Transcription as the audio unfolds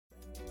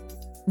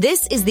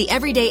This is the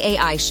Everyday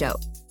AI Show,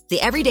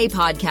 the everyday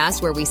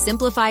podcast where we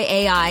simplify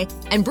AI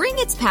and bring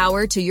its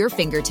power to your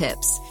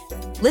fingertips.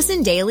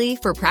 Listen daily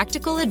for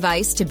practical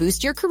advice to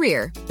boost your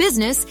career,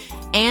 business,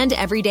 and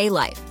everyday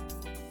life.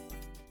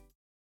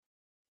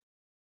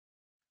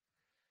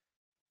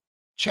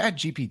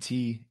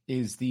 ChatGPT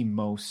is the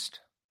most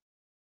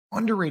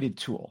underrated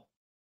tool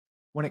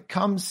when it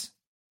comes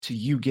to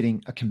you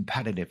getting a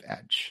competitive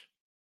edge.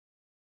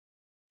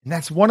 And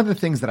that's one of the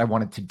things that I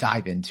wanted to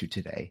dive into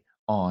today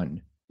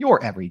on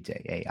your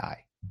Everyday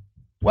AI.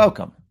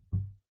 Welcome.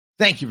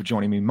 Thank you for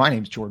joining me. My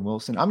name is Jordan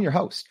Wilson. I'm your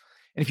host.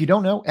 And if you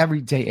don't know,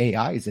 Everyday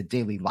AI is a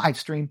daily live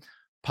stream,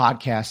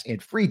 podcast,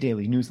 and free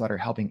daily newsletter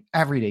helping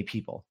everyday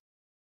people,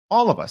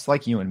 all of us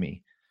like you and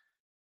me,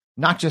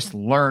 not just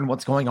learn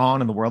what's going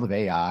on in the world of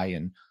AI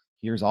and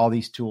here's all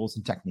these tools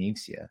and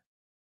techniques you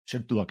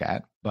should look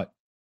at, but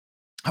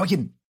how we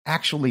can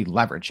actually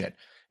leverage it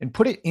and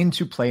put it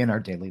into play in our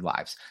daily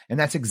lives. And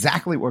that's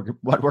exactly what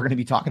we're going to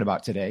be talking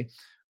about today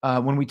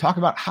when we talk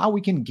about how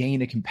we can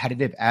gain a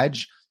competitive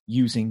edge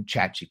using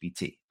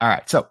ChatGPT. All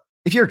right. So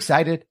if you're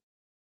excited,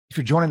 if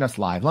you're joining us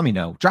live, let me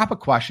know. Drop a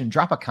question,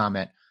 drop a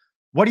comment.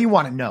 What do you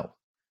want to know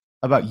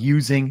about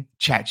using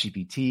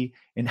ChatGPT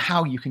and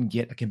how you can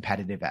get a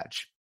competitive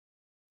edge?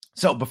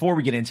 So before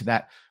we get into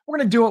that, we're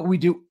going to do what we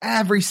do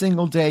every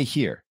single day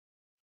here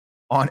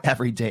on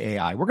Everyday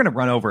AI. We're going to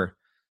run over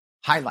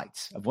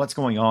highlights of what's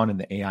going on in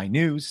the AI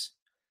news.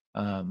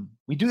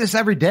 We do this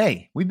every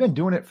day. We've been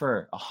doing it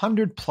for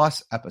 100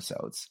 plus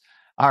episodes.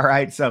 All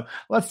right. So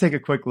let's take a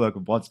quick look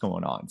at what's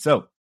going on.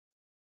 So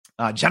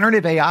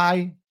generative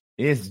AI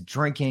is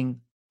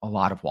drinking a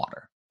lot of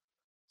water.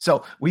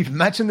 So we've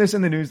mentioned this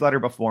in the newsletter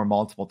before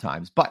multiple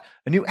times, but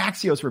a new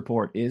Axios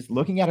report is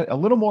looking at it a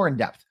little more in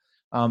depth.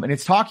 And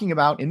it's talking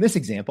about, in this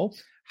example,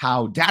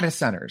 how data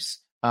centers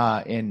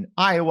in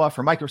Iowa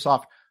for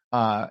Microsoft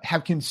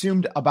have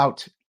consumed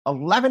about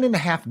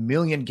 11.5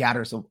 million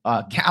gallons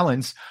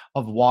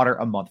of water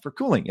a month for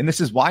cooling. And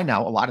this is why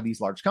now a lot of these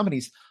large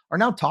companies are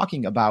now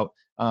talking about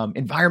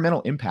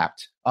environmental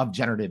impact of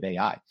generative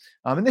AI.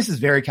 And this is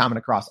very common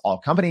across all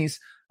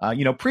companies.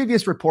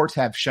 Previous reports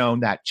have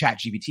shown that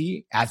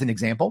ChatGPT, as an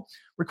example,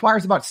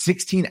 requires about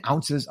 16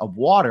 ounces of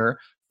water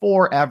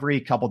for every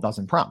couple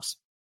dozen prompts.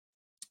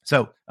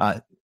 So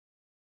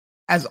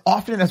as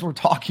often as we're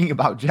talking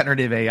about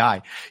generative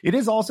AI, it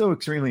is also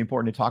extremely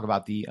important to talk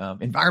about the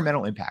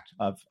environmental impact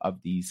of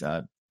these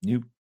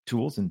new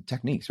tools and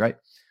techniques, right?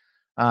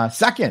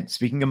 Second,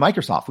 speaking of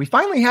Microsoft, we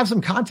finally have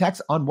some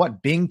context on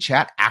what Bing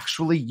Chat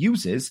actually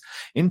uses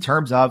in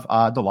terms of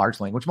the large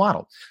language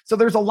model. So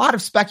there's a lot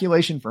of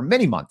speculation for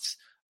many months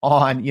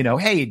on,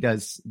 hey,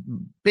 does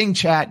Bing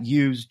Chat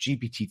use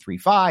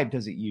GPT-3.5?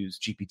 Does it use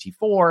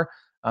GPT-4?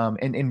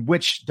 And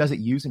which does it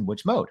use in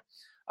which mode?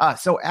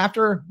 So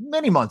after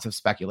many months of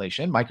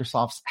speculation,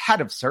 Microsoft's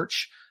head of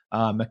search,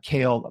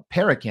 Mikhail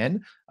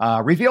Perekin,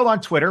 revealed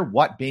on Twitter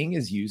what Bing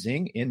is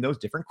using in those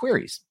different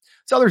queries.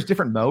 So there's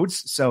different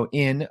modes. So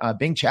in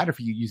Bing Chat, if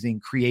you're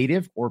using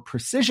creative or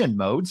precision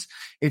modes,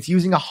 it's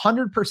using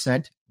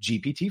 100%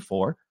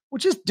 GPT-4,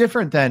 which is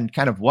different than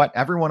kind of what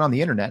everyone on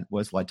the internet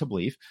was led to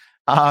believe.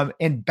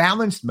 And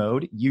balanced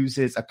mode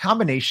uses a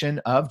combination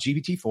of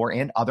GPT-4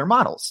 and other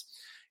models.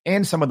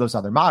 And some of those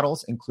other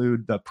models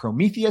include the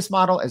Prometheus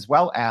model as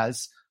well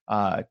as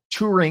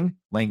Turing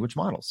language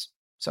models.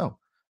 So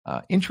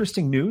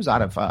interesting news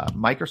out of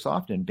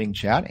Microsoft and Bing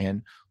Chat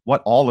and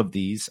what all of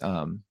these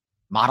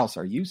models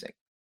are using,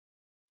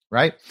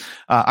 right?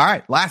 All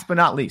right. Last but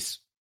not least,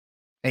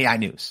 AI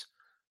news.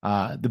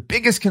 The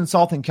biggest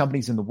consulting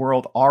companies in the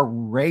world are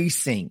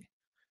racing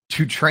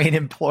to train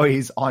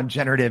employees on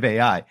generative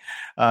AI.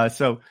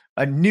 So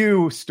a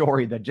new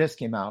story that just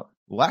came out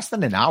less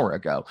than an hour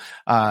ago,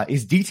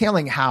 is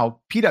detailing how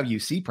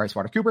PwC,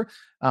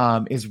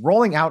 PricewaterhouseCoopers, is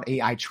rolling out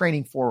AI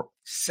training for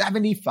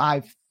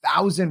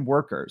 75,000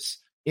 workers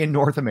in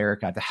North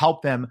America to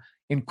help them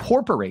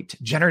incorporate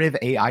generative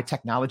AI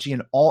technology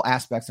in all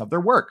aspects of their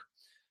work.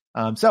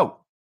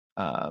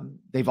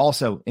 They've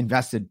also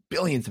invested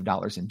billions of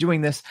dollars in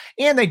doing this,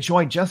 and they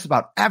joined just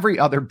about every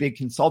other big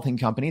consulting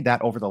company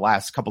that over the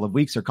last couple of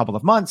weeks or couple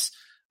of months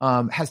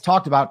has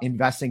talked about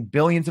investing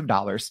billions of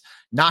dollars,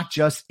 not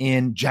just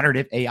in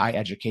generative AI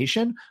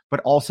education, but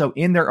also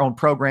in their own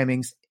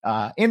programs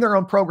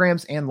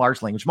and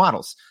large language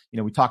models.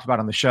 We talked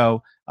about on the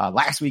show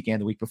last week and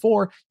the week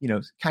before,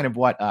 kind of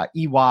what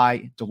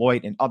EY,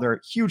 Deloitte, and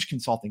other huge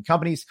consulting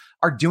companies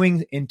are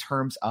doing in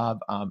terms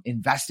of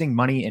investing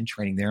money and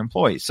training their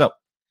employees. So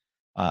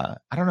I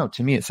don't know.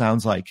 To me, it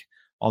sounds like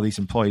all these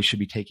employees should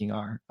be taking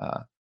our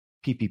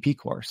PPP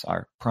course,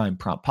 our Prime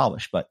Prompt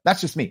Polish, but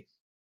that's just me.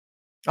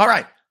 All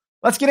right,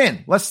 let's get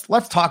in. Let's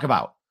talk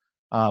about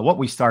what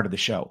we started the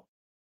show,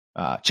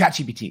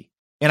 ChatGPT.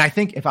 And I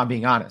think, if I'm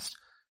being honest,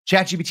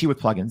 ChatGPT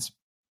with plugins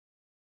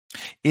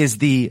is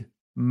the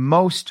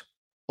most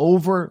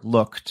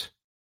overlooked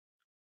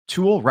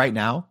tool right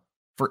now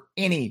for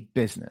any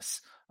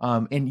business.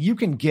 And you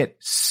can get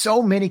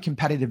so many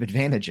competitive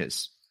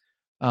advantages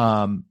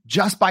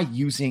just by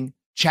using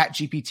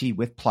ChatGPT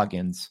with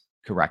plugins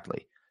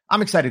correctly.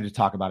 I'm excited to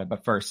talk about it.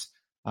 But first,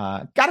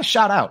 got to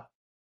shout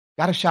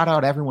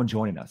out everyone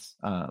joining us.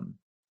 And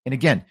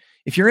again,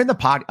 if you're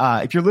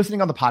if you're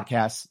listening on the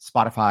podcast,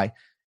 Spotify,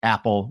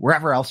 Apple,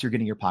 wherever else you're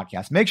getting your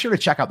podcast, make sure to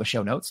check out the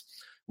show notes.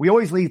 We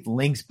always leave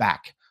links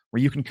back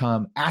where you can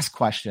come ask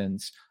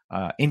questions,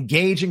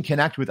 engage and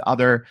connect with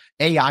other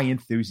AI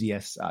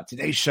enthusiasts.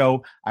 Today's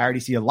show, I already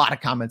see a lot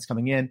of comments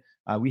coming in.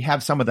 We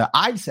have some of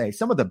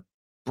the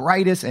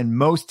brightest and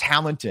most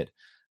talented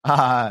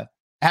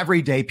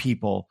everyday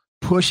people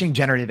pushing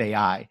generative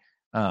AI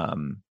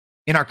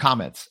in our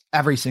comments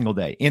every single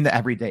day in the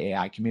everyday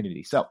AI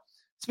community. So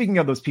speaking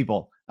of those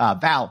people,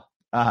 Val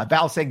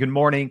saying good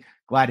morning,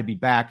 glad to be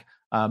back.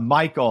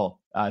 Michael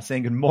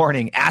saying good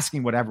morning,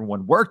 asking what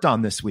everyone worked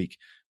on this week.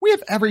 We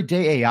have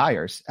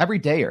everydayers,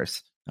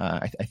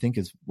 I think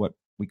is what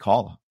we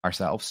call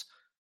ourselves,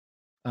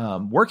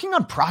 working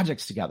on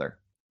projects together,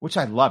 which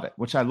I love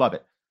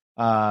it.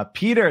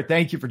 Peter,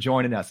 thank you for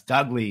joining us.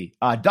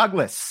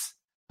 Douglas,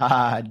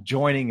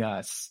 joining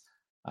us.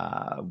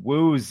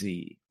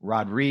 Woozy,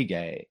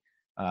 Rodriguez,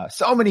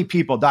 so many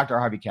people. Dr.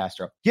 Harvey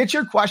Castro, get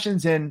your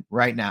questions in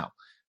right now.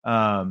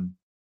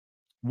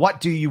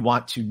 What do you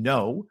want to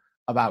know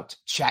about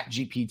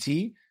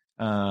ChatGPT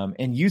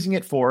and using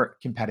it for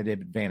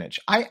competitive advantage?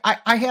 I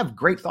have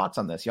great thoughts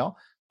on this, y'all,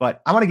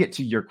 but I want to get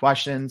to your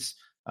questions.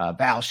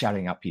 Val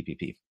shouting out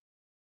PPP.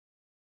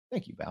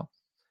 Thank you, Val.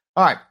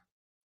 All right,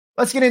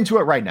 let's get into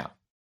it right now.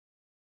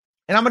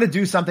 And I'm going to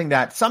do something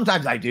that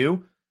sometimes I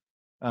do.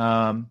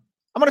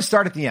 I'm going to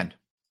start at the end.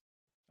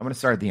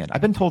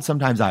 I've been told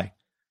sometimes I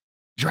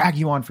drag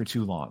you on for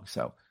too long.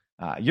 So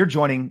you're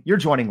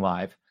joining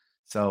live.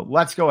 So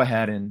let's go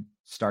ahead and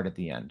start at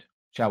the end,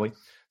 shall we?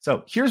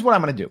 So here's what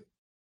I'm going to do.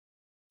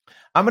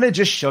 I'm going to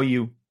just show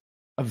you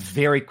a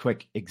very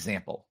quick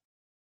example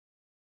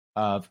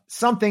of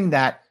something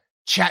that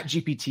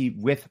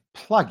ChatGPT with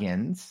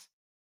plugins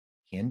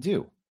can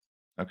do.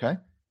 Okay.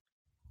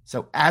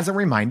 So as a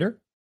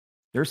reminder,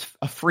 there's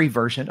a free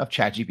version of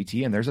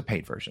ChatGPT and there's a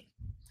paid version.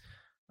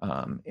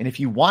 And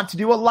if you want to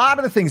do a lot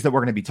of the things that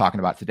we're going to be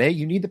talking about today,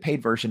 you need the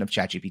paid version of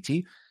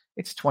ChatGPT.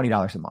 It's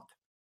 $20 a month.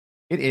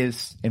 It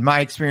is, in my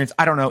experience,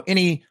 I don't know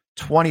any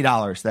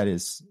 $20 that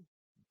is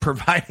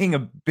providing a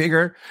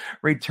bigger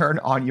return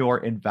on your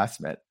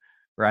investment,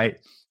 right?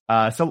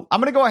 So I'm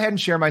going to go ahead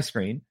and share my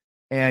screen.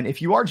 And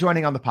if you are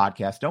joining on the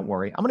podcast, don't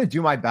worry. I'm going to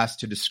do my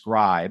best to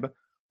describe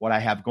what I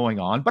have going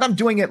on, but I'm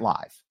doing it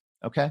live,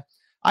 okay?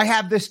 I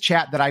have this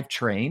chat that I've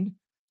trained.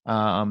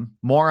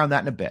 More on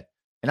that in a bit.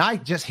 And I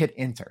just hit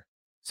enter.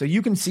 So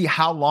you can see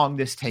how long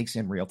this takes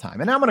in real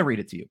time. And I'm going to read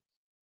it to you.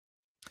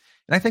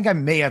 And I think I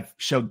may have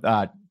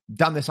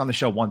done this on the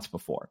show once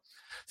before.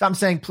 So I'm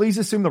saying, please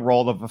assume the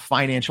role of a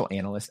financial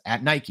analyst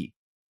at Nike.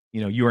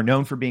 You are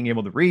known for being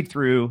able to read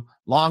through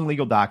long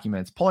legal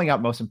documents, pulling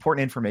out most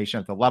important information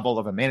at the level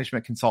of a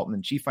management consultant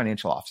and chief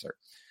financial officer.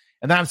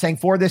 And then I'm saying,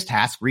 for this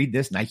task, read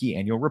this Nike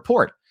annual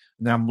report.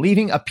 And then I'm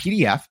leaving a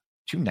PDF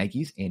to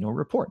Nike's annual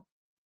report.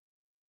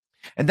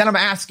 And then I'm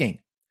asking,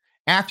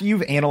 after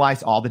you've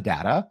analyzed all the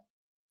data,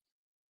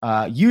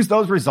 use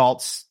those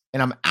results.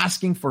 And I'm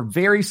asking for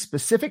very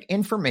specific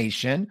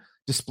information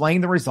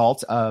displaying the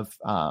results of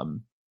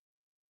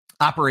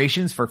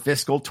operations for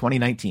fiscal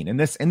 2019. In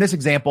this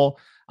example,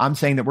 I'm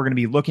saying that we're going to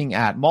be looking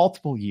at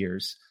multiple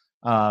years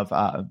of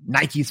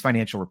Nike's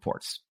financial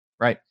reports,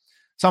 right?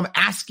 So I'm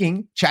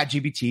asking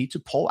ChatGPT to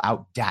pull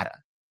out data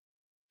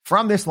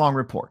from this long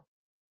report,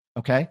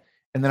 okay?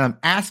 And then I'm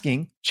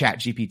asking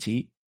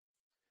ChatGPT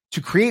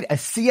to create a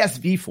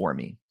CSV for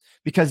me,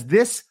 because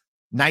this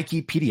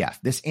Nike PDF,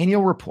 this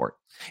annual report,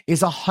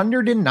 is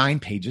 109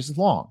 pages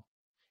long.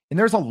 And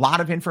there's a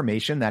lot of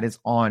information that is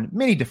on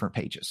many different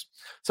pages.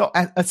 So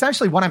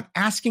essentially what I'm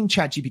asking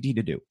ChatGPT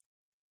to do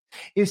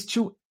is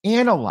to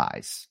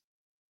analyze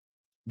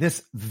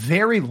this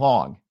very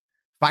long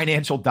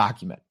financial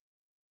document,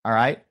 all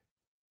right,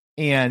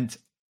 and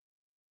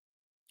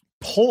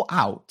pull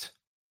out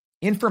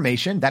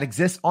information that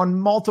exists on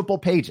multiple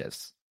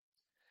pages.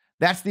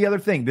 That's the other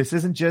thing. This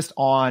isn't just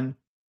on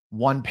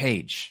one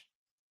page,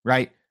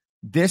 right?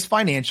 This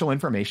financial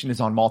information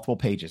is on multiple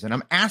pages. And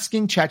I'm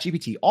asking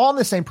ChatGPT, all in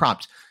the same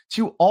prompt,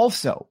 to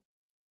also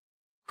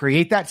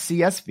create that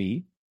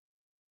CSV.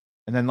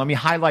 And then let me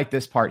highlight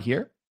this part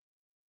here.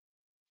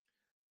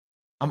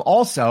 I'm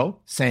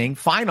also saying,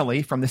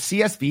 finally, from the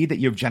CSV that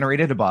you've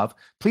generated above,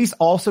 please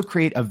also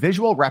create a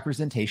visual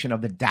representation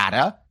of the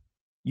data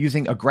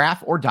using a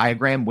graph or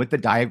diagram with the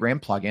diagram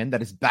plugin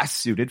that is best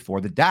suited for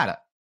the data,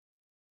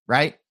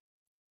 right?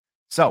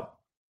 So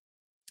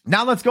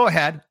now let's go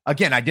ahead.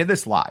 Again, I did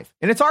this live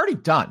and it's already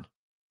done,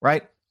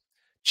 right?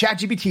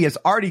 ChatGPT has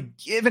already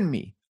given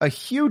me a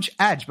huge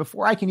edge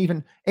before I can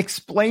even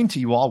explain to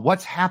you all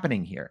what's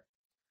happening here.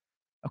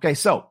 Okay,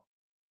 so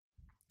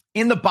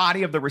in the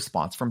body of the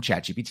response from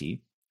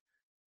ChatGPT,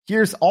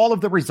 here's all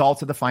of the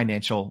results of the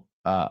financial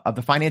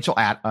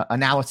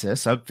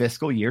analysis of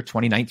fiscal year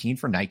 2019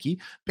 for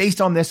Nike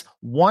based on this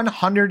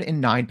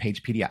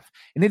 109-page PDF.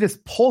 And it is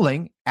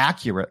pulling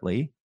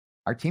accurately.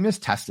 Our team has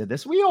tested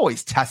this. We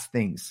always test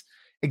things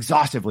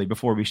exhaustively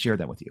before we share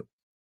them with you.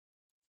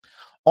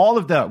 all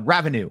of the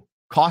revenue,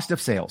 cost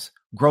of sales,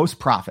 gross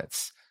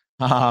profits,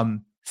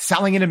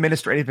 selling and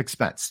administrative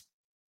expense.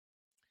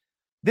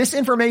 This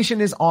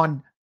information is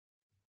on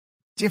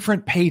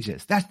different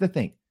pages. That's the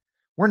thing.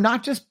 We're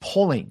not just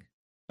pulling.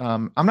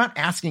 I'm not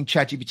asking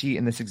ChatGPT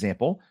in this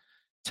example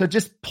to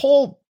just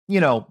pull,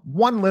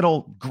 one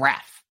little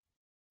graph.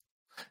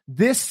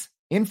 This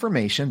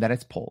information that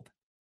it's pulled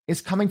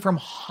is coming from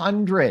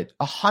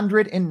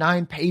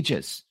 109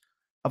 pages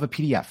of a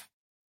PDF.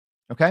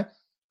 Okay.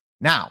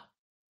 Now,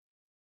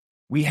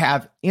 we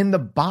have in the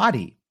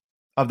body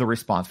of the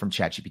response from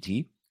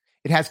ChatGPT,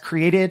 it has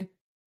created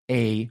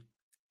a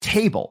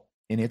table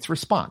in its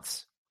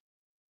response.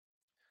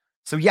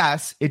 So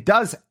yes, it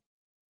does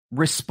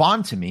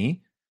respond to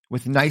me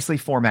with nicely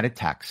formatted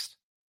text,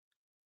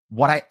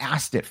 what I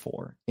asked it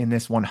for in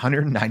this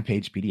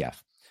 109-page PDF.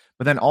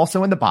 But then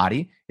also in the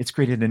body, it's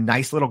created a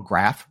nice little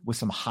graph with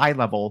some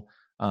high-level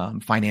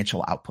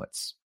financial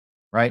outputs,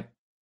 right?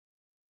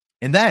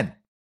 And then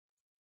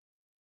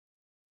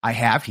I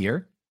have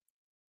here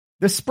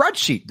the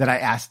spreadsheet that I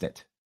asked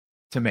it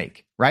to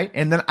make, right?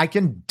 And then I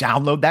can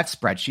download that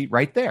spreadsheet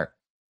right there.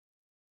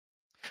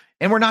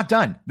 And we're not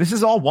done. This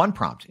is all one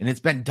prompt, and it's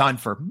been done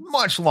for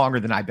much longer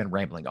than I've been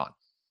rambling on.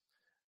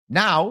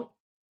 Now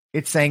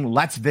it's saying,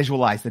 let's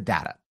visualize the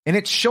data. And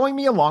it's showing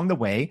me along the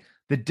way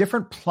the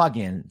different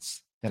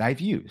plugins that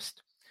I've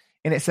used.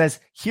 And it says,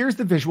 here's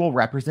the visual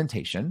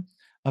representation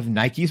of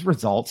Nike's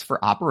results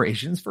for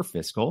operations for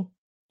fiscal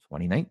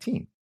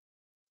 2019.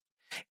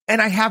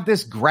 And I have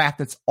this graph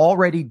that's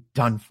already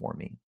done for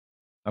me,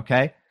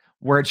 okay,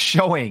 where it's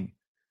showing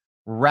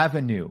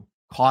revenue,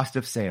 cost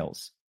of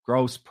sales,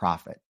 gross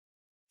profit,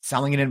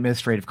 selling and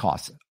administrative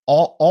costs,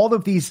 all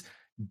of these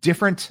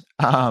different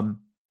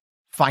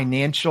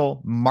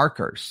financial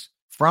markers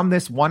from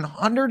this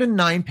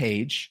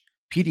 109-page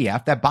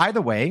PDF that, by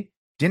the way,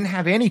 didn't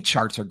have any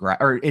charts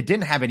or it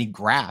didn't have any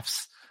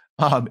graphs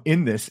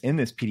in this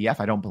PDF,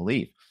 I don't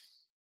believe.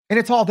 And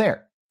it's all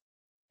there.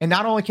 And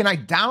not only can I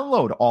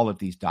download all of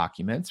these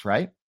documents,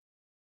 right?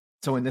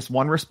 So in this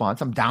one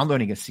response, I'm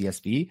downloading a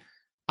CSV.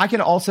 I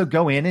can also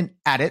go in and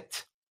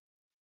edit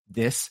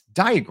this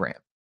diagram.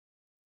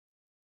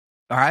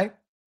 All right.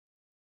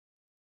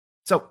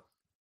 So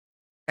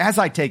as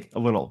I take a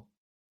little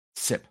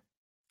sip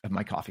of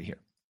my coffee here,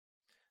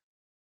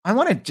 I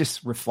want to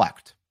just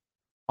reflect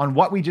on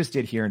what we just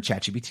did here in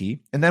ChatGPT,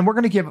 and then we're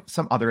going to give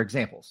some other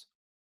examples.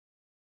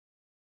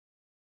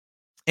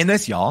 And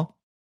this, y'all,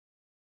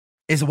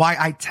 is why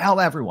I tell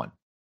everyone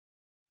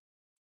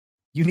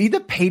you need the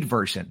paid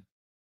version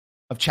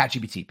of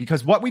ChatGPT,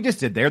 because what we just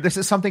did there, this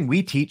is something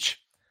we teach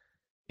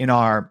in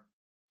our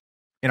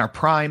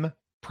Prime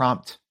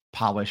Prompt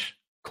Polish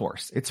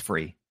course. It's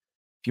free.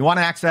 If you want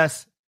to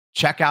access,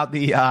 check out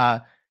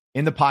the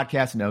in the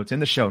podcast notes, in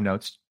the show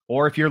notes,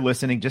 or if you're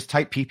listening, just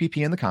type PPP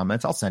in the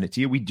comments. I'll send it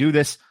to you. We do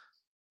this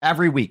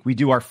every week. We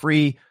do our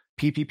free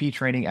PPP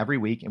training every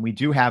week, and we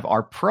do have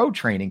our pro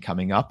training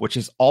coming up, which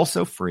is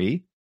also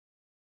free.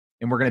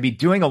 And we're going to be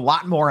doing a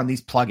lot more on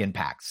these plugin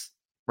packs,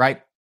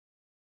 right?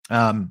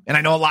 And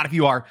I know a lot of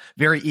you are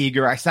very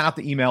eager. I sent out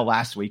the email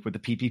last week with the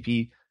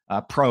PPP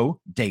Pro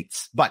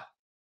dates, but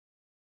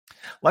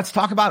let's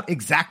talk about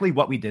exactly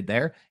what we did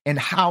there and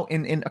how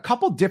in a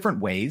couple different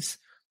ways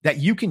that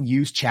you can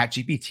use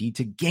ChatGPT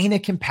to gain a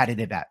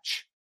competitive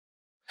edge.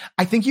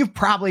 I think you've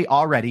probably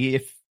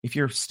already, if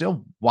you're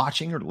still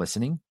watching or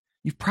listening,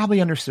 you've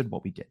probably understood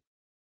what we did.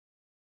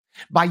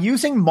 By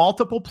using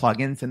multiple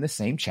plugins in the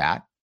same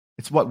chat,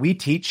 it's what we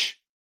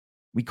teach.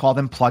 We call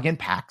them plugin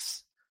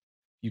packs.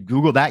 You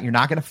Google that, you're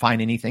not going to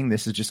find anything.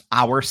 This is just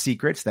our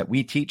secrets that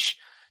we teach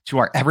to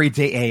our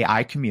everyday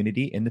AI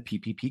community in the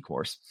PPP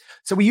course.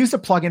 So we use a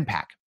plugin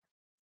pack.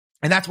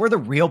 And that's where the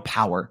real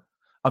power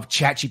of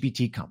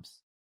ChatGPT comes.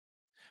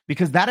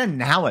 Because that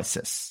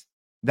analysis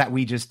that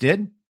we just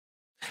did,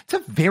 it's a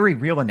very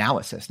real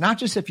analysis, not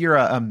just if you're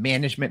a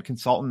management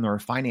consultant or a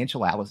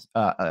financial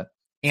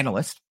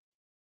analyst.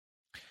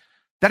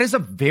 That is a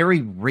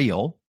very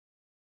real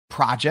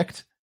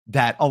project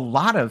that a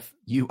lot of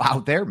you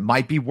out there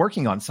might be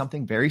working on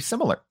something very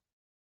similar.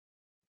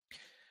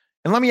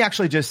 And let me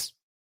actually just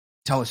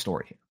tell a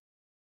story here.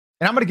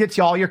 And I'm going to get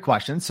to all your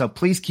questions, so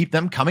please keep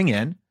them coming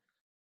in.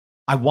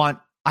 I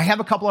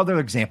have a couple other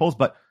examples,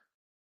 but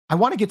I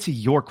want to get to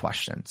your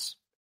questions.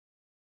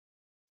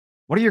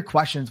 What are your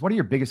questions? What are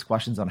your biggest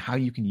questions on how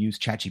you can use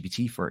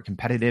ChatGPT for a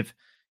competitive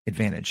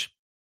advantage?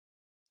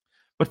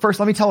 But first,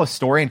 let me tell a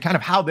story and kind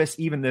of how this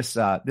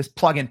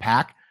plugin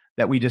pack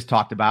that we just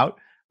talked about,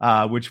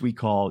 which we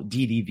call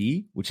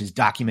DDV, which is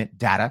Document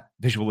Data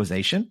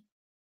Visualization,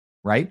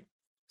 right?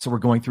 So we're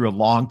going through a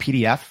long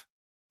PDF.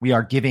 We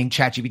are giving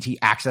ChatGPT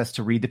access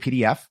to read the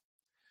PDF.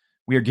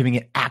 We are giving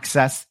it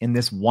access in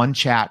this one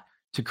chat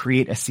to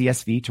create a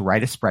CSV, to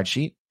write a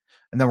spreadsheet.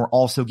 And then we're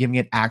also giving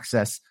it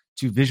access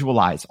to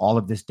visualize all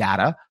of this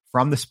data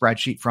from the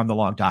spreadsheet, from the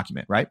long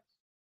document, right?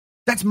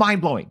 That's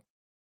mind-blowing.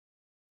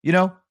 You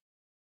know,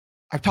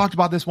 I've talked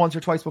about this once or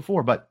twice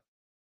before, but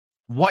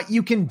what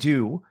you can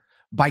do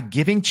by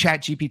giving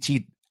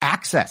ChatGPT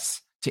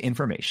access to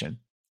information,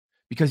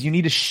 because you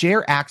need to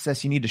share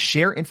access. You need to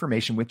share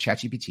information with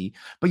ChatGPT,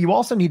 but you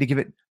also need to give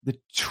it the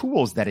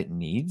tools that it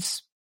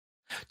needs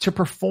to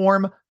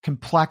perform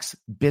complex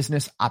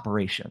business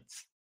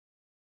operations,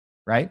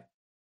 right?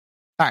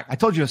 All right, I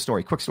told you a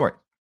story, quick story.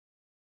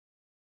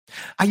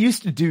 I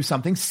used to do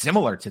something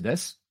similar to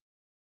this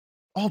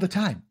all the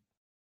time,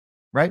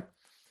 right?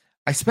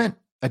 I spent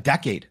a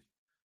decade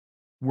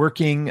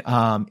working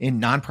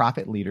in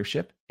nonprofit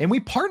leadership, and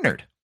we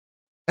partnered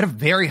at a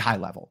very high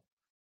level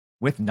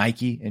with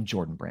Nike and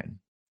Jordan Brand,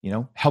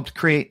 helped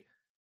create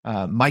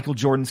Michael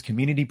Jordan's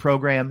community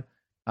program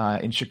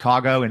in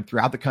Chicago and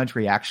throughout the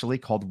country, actually,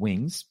 called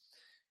Wings.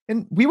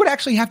 And we would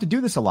actually have to do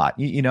this a lot.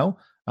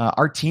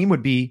 Our team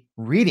would be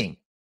reading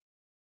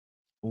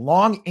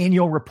long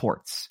annual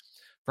reports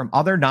from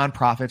other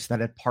nonprofits that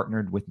had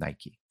partnered with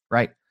Nike,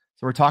 right?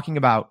 So we're talking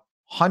about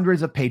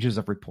hundreds of pages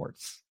of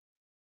reports,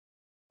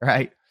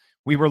 right?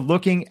 We were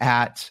looking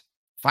at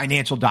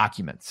financial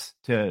documents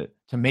to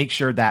make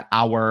sure that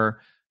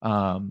our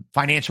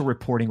financial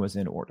reporting was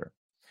in order.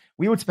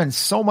 We would spend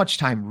so much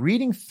time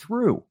reading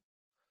through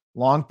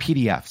long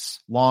PDFs,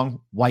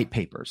 long white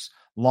papers,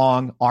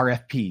 long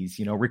RFPs,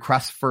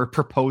 requests for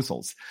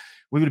proposals.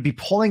 We would be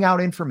pulling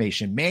out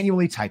information,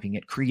 manually typing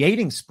it,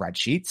 creating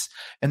spreadsheets.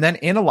 And then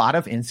in a lot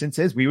of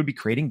instances, we would be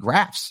creating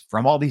graphs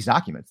from all these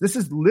documents. This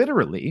is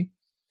literally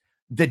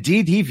the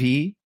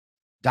DDV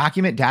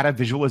document data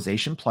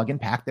visualization plugin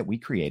pack that we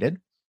created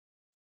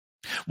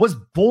was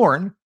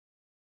born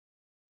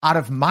out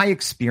of my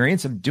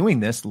experience of doing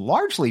this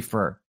largely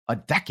for a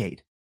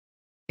decade,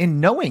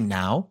 in knowing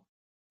now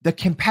the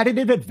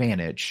competitive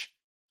advantage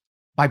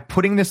by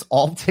putting this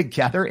all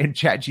together in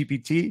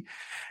ChatGPT.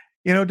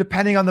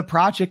 Depending on the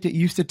project, it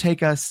used to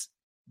take us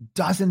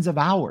dozens of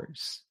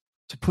hours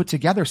to put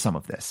together some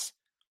of this.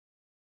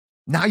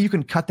 Now you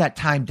can cut that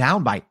time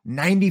down by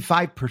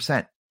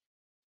 95%.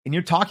 And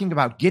you're talking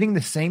about getting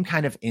the same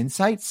kind of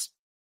insights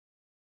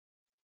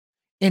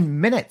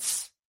in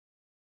minutes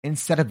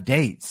instead of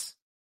days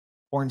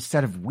or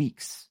instead of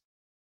weeks,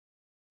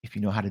 if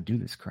you know how to do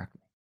this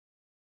correctly.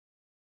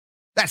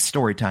 That's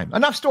story time.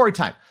 Enough story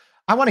time.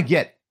 I want to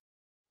get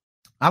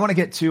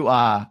to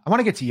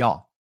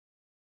y'all.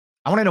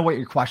 I want to know what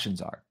your questions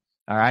are.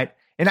 All right.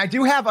 And I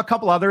do have a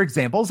couple other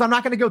examples. I'm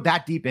not going to go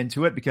that deep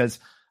into it because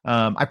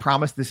I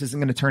promise this isn't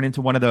going to turn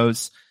into one of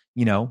those,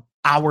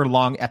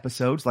 hour-long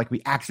episodes like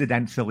we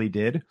accidentally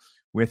did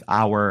with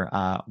our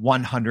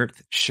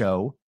 100th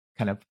show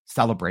kind of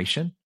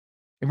celebration.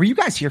 And were you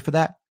guys here for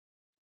that?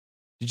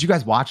 Did you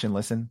guys watch and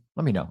listen?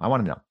 Let me know. I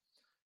want to know.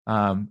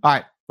 All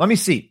right. Let me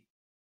see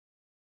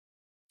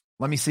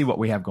what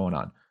we have going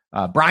on.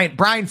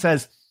 Brian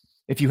says,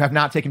 if you have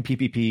not taken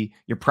PPP,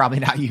 you're probably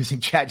not using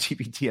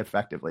ChatGPT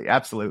effectively.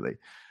 Absolutely.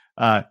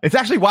 It's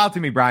actually wild to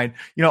me, Brian.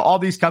 All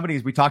these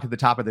companies we talked at the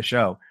top of the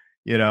show,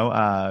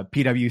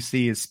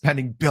 PwC is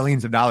spending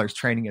billions of dollars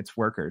training its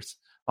workers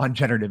on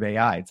generative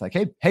AI. It's like,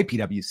 hey,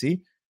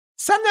 PwC,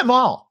 send them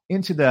all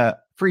into the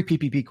free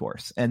PPP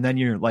course. And then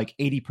you're like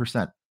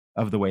 80%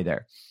 of the way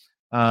there.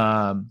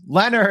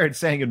 Leonard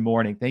saying good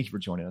morning. Thank you for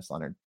joining us,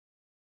 Leonard.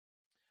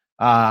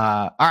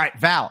 All right,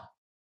 Val.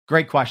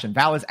 Great question.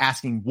 Val is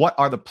asking, what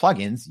are the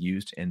plugins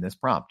used in this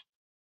prompt?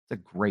 It's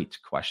a great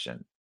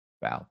question,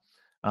 Val.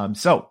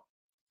 So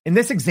in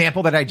this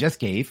example that I just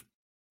gave,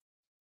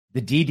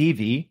 the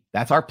DDV,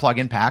 that's our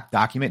plugin pack,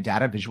 document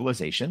data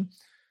visualization.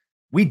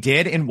 We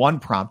did in one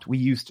prompt, we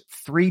used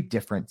three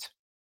different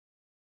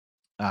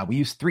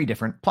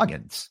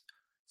plugins.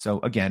 So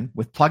again,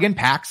 with plugin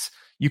packs,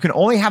 you can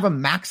only have a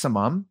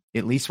maximum,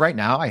 at least right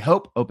now, I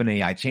hope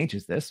OpenAI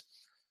changes this.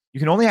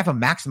 You can only have a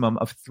maximum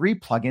of 3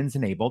 plugins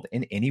enabled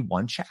in any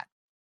one chat.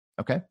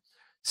 Okay.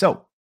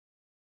 So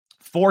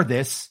for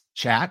this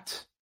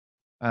chat,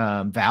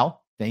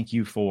 Val, thank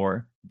you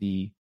for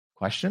the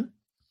question.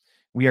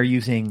 We are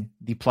using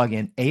the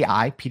plugin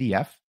AI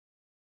PDF.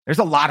 There's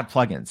a lot of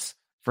plugins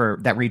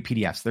that read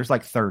PDFs. There's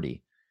like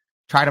 30.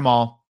 Tried them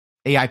all.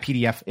 AI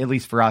PDF, at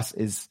least for us,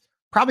 is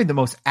probably the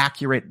most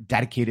accurate,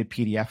 dedicated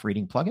PDF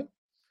reading plugin.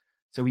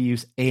 So we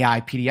use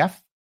AI PDF.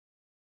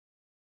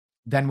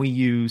 Then we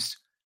use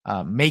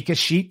Make a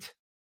Sheet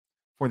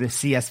for the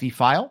CSV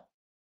file.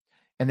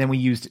 And then we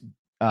used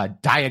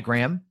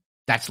Diagram.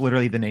 That's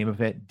literally the name of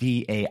it,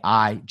 DAIGR.am.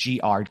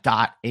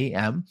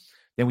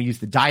 Then we use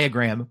the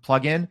Diagram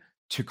plugin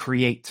to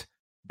create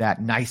that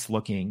nice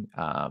looking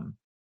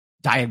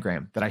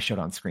diagram that I showed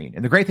on screen.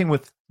 And the great thing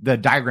with the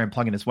Diagram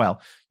plugin as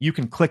well, you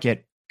can click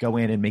it, go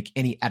in and make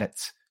any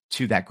edits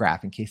to that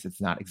graph in case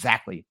it's not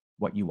exactly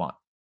what you want.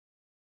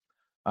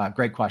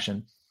 Great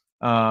question.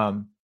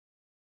 All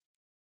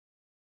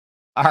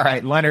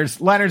right,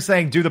 Leonard's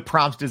saying, do the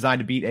prompts designed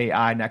to beat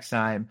AI next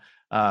time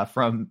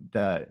from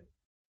the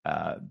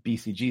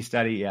BCG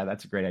study. Yeah,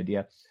 that's a great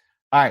idea.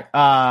 All right,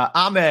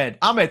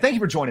 Ahmed, thank you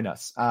for joining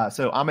us.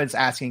 So Ahmed's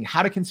asking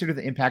how to consider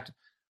the impact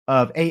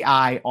of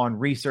AI on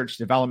research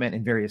development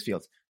in various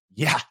fields.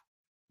 Yeah,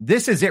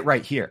 this is it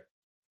right here.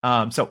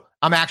 So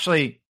I'm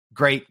actually,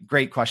 great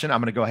question. I'm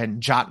going to go ahead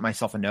and jot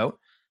myself a note.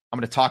 I'm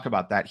going to talk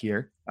about that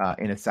here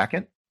in a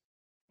second.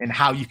 and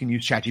how you can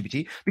use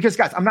ChatGPT. Because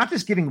guys, I'm not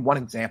just giving one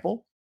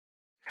example.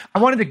 I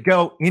wanted to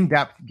go in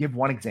depth, give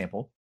one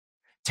example,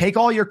 take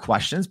all your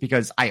questions,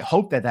 because I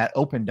hope that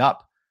opened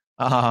up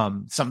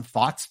some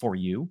thoughts for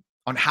you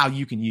on how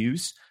you can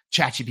use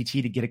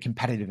ChatGPT to get a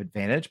competitive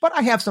advantage. But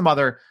I have some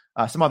other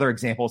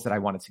examples that I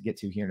wanted to get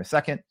to here in a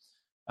second.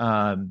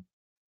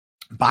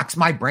 Box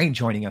My Brain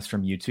joining us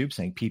from YouTube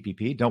saying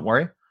PPP. Don't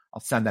worry,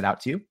 I'll send that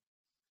out to you.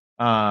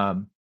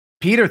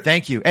 Peter,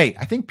 thank you. Hey,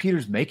 I think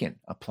Peter's making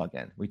a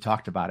plugin. We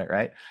talked about it,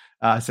 right?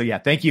 So yeah,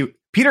 thank you.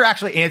 Peter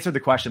actually answered the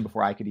question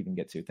before I could even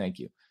get to. Thank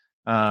you.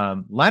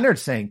 Leonard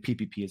saying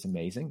PPP is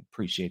amazing.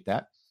 Appreciate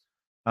that.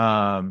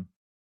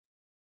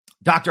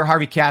 Dr.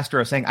 Harvey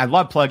Castro saying, I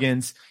love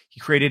plugins. He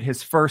created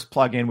his first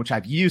plugin, which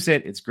I've used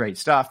it. It's great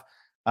stuff.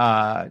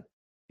 The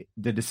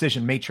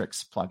Decision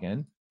Matrix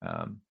plugin.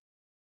 All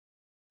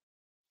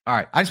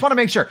right. I just want to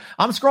make sure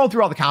I'm scrolling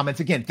through all the comments.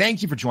 Again,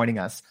 thank you for joining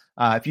us.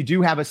 If you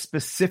do have a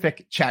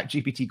specific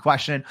ChatGPT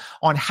question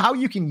on how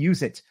you can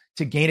use it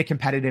to gain a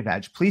competitive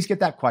edge, please get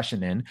that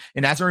question in.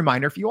 And as a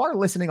reminder, if you are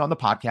listening on the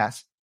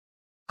podcast,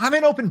 I'm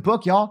an open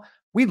book, y'all.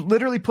 We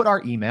literally put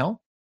our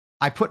email.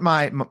 I put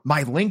my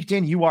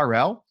LinkedIn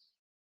URL.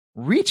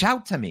 Reach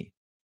out to me.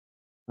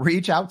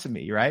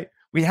 Right?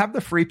 We have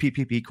the free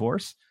PPP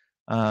course.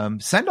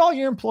 Send all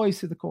your employees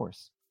to the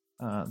course.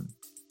 All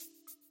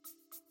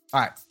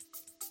right.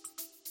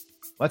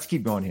 Let's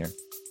keep going here.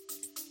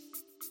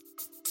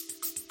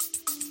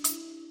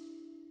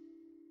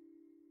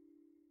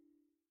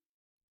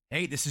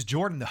 Hey, this is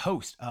Jordan, the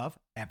host of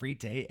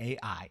Everyday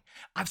AI.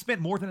 I've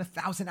spent more than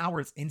 1,000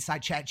 hours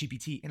inside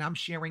ChatGPT, and I'm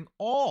sharing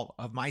all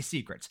of my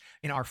secrets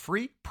in our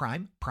free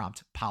Prime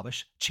Prompt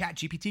Polish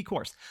ChatGPT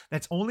course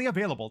that's only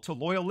available to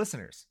loyal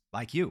listeners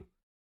like you.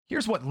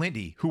 Here's what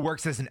Lindy, who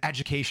works as an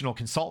educational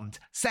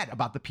consultant, said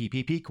about the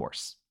PPP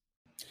course.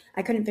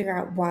 I couldn't figure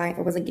out why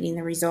I wasn't getting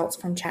the results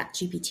from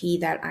ChatGPT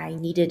that I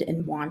needed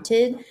and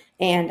wanted.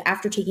 And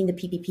after taking the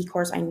PPP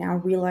course, I now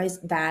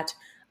realize that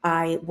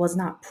I was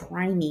not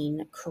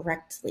priming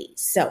correctly.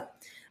 So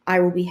I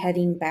will be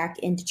heading back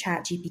into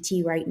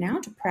ChatGPT right now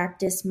to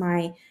practice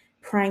my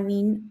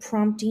priming,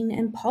 prompting,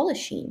 and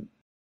polishing.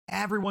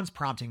 Everyone's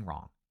prompting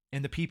wrong,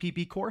 and the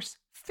PPP course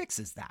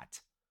fixes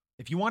that.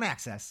 If you want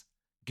access,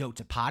 go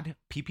to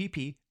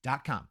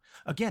podppp.com.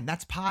 Again,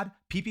 that's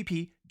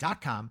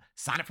podppp.com.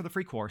 Sign up for the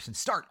free course and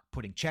start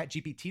putting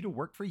ChatGPT to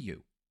work for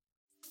you.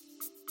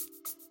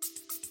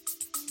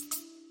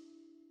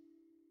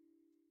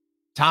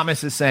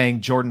 Thomas is saying,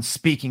 Jordan,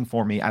 speaking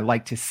for me. I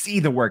like to see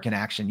the work in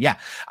action. Yeah,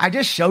 I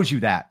just showed you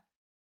that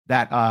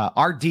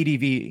our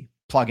DDV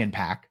plugin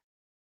pack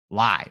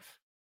live.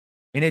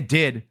 And it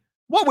did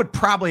what would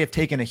probably have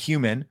taken a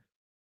human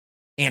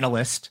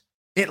analyst,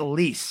 at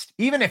least,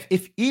 even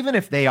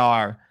if they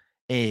are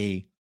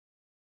a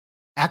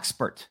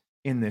expert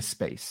in this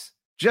space,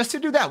 just to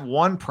do that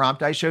one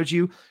prompt I showed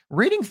you,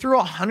 reading through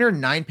a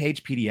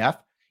 109-page PDF.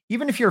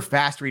 Even if you're a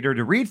fast reader,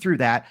 to read through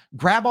that,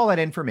 grab all that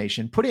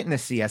information, put it in a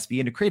CSV,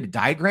 and to create a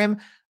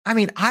diagram, I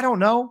mean, I don't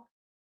know,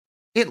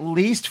 at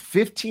least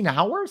 15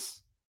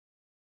 hours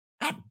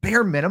at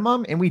bare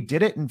minimum. And we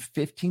did it in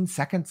 15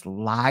 seconds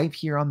live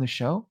here on the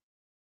show,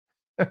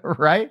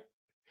 right?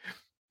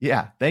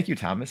 Yeah. Thank you,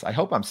 Thomas. I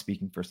hope I'm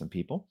speaking for some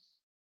people.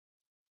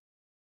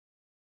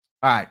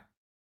 All right.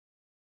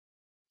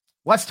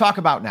 Let's talk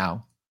about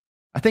now.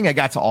 I think I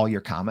got to all your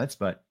comments,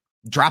 but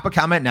drop a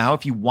comment now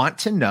if you want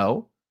to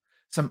know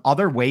some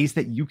other ways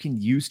that you can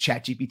use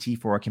ChatGPT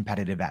for a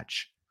competitive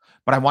edge.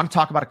 But I want to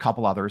talk about a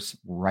couple others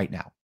right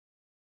now.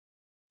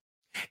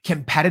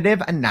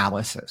 Competitive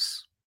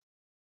analysis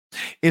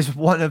is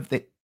one of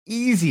the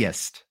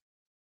easiest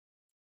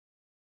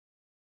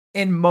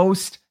and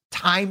most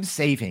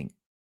time-saving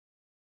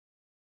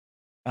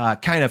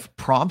kind of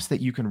prompts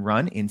that you can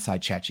run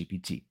inside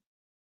ChatGPT.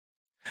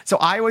 So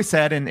I always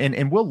said,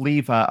 and we'll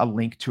leave a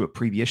link to a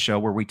previous show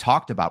where we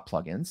talked about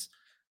plugins,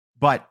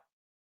 but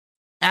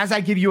as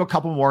I give you a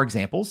couple more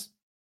examples,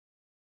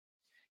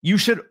 you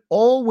should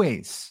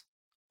always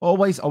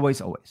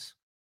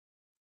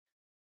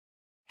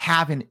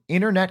have an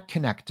internet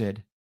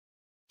connected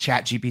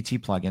ChatGPT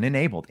plugin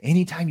enabled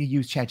anytime you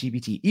use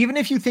ChatGPT, even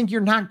if you think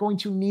you're not going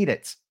to need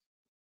it.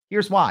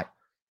 Here's why.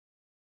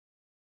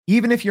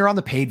 Even if you're on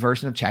the paid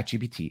version of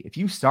ChatGPT, if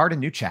you start a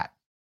new chat,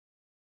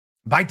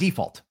 by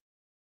default,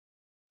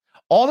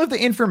 all of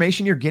the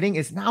information you're getting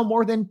is now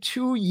more than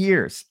 2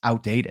 years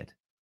outdated.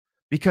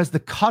 Because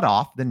the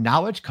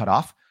knowledge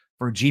cutoff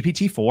for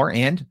GPT-4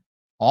 and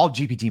all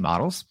GPT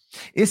models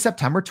is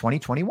September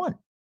 2021.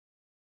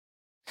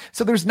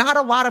 So there's not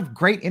a lot of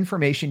great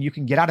information you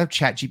can get out of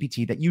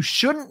ChatGPT that you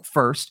shouldn't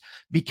first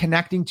be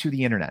connecting to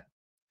the internet.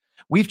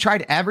 We've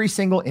tried every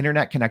single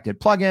internet connected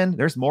plugin.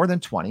 There's more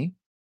than 20.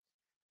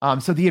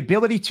 So the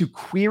ability to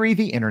query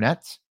the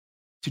internet,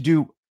 to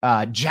do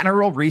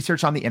general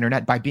research on the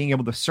internet by being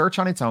able to search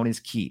on its own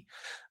is key.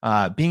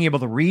 Being able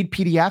to read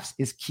PDFs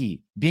is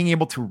key. Being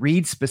able to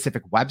read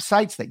specific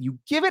websites that you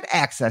give it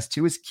access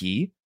to is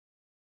key.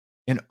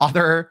 In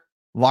other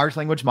large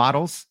language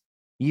models,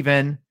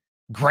 even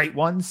great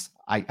ones,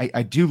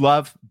 I do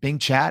love Bing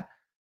Chat.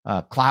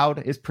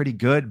 Cloud is pretty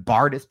good.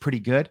 Bard is pretty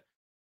good.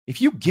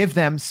 If you give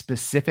them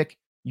specific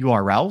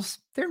URLs,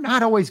 they're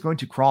not always going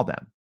to crawl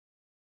them.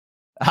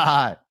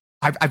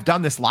 I've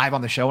done this live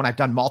on the show, and I've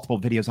done multiple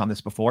videos on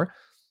this before,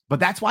 but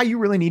that's why you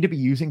really need to be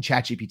using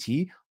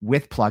ChatGPT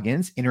with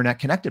plugins, internet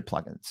connected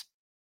plugins.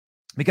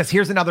 Because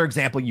here's another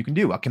example you can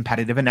do, a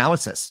competitive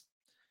analysis.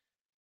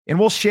 And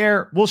we'll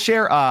share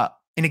an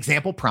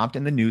example prompt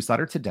in the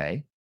newsletter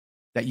today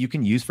that you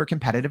can use for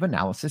competitive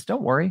analysis.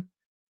 Don't worry.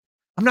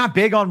 I'm not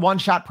big on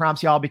one-shot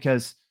prompts, y'all,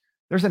 because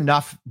there's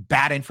enough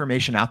bad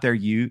information out there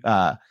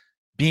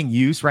being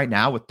used right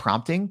now with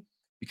prompting,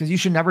 because you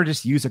should never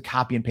just use a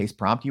copy and paste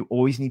prompt. You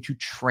always need to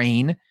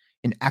train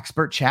an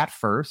expert chat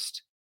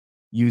first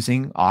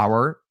using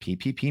our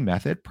PPP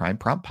method, Prime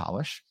Prompt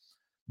Polish.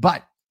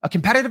 But a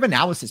competitive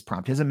analysis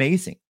prompt is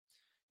amazing.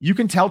 You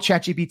can tell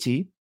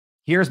ChatGPT,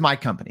 here's my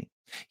company.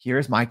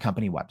 Here's my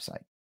company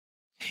website.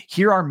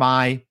 Here are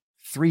my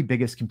 3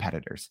 biggest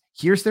competitors.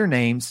 Here's their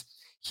names.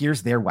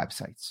 Here's their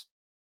websites.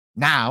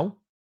 Now,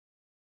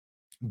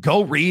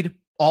 go read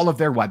all of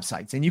their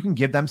websites, and you can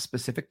give them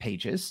specific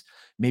pages.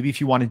 Maybe if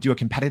you want to do a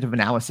competitive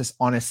analysis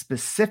on a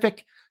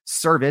specific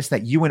service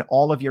that you and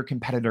all of your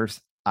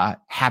competitors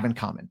have in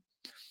common.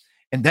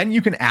 And then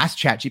you can ask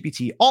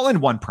ChatGPT all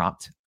in one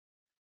prompt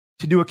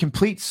to do a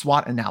complete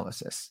SWOT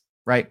analysis,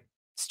 right?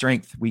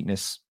 Strength,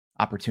 weakness,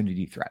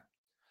 opportunity, threat.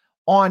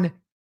 On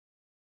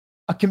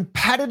a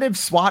competitive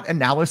SWOT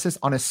analysis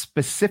on a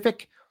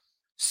specific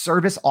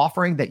service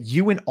offering that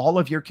you and all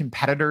of your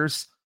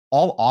competitors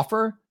all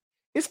offer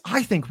is,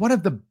 I think, one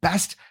of the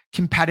best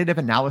competitive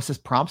analysis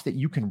prompts that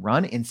you can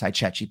run inside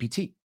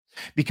ChatGPT,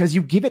 because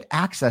you give it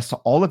access to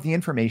all of the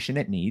information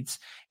it needs.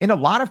 And a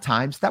lot of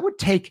times that would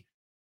take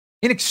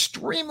an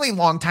extremely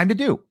long time to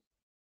do.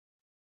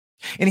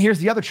 And here's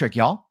the other trick,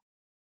 y'all.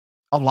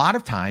 A lot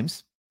of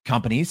times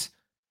companies,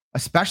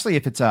 especially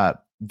if it's a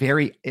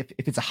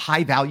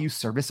high value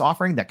service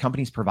offering that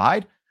companies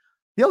provide,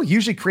 they'll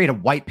usually create a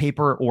white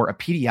paper or a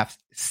PDF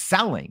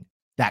selling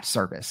that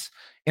service.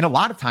 And a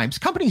lot of times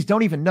companies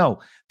don't even know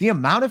the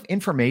amount of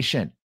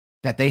information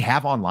that they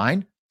have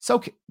online.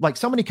 So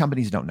many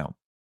companies don't know.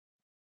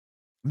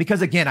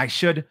 Because again, I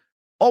should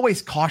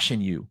always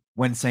caution you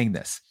when saying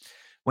this.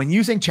 When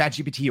using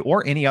ChatGPT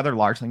or any other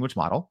large language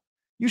model,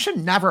 you should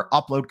never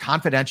upload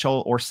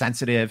confidential or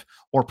sensitive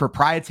or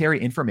proprietary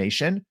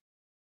information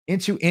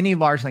into any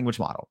large language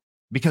model,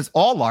 because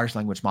all large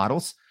language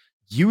models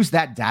use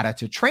that data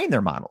to train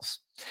their models.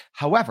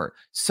 However,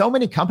 so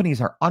many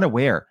companies are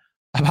unaware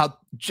about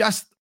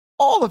just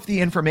all of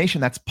the information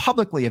that's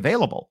publicly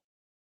available,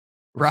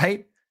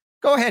 right?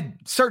 Go ahead,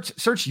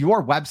 search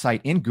your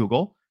website in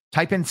Google,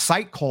 type in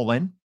site :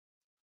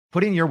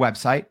 put in your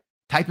website,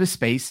 type a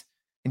space,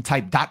 and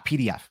type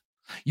 .pdf.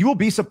 You will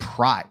be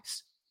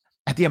surprised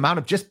at the amount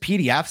of just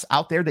PDFs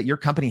out there that your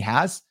company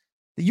has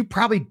that you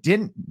probably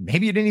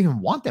maybe you didn't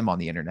even want them on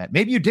the internet.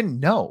 Maybe you didn't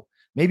know.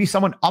 Maybe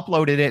someone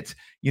uploaded it,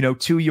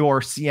 to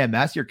your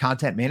CMS, your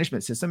content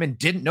management system, and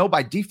didn't know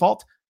by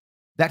default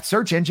that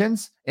search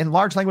engines and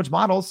large language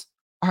models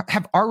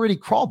have already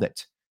crawled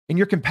it. And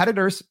your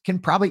competitors can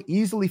probably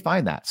easily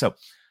find that. So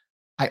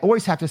I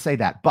always have to say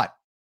that. But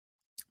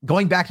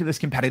going back to this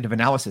competitive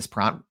analysis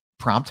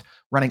prompt,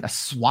 running a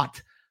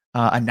SWOT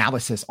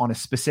analysis on a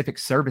specific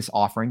service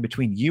offering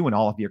between you and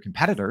all of your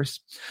competitors,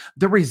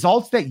 the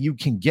results that you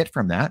can get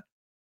from that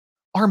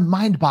are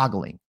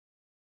mind-boggling.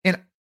 And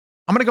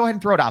I'm going to go ahead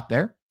and throw it out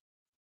there.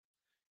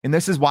 And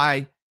this is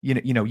why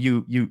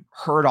you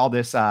heard all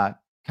this kind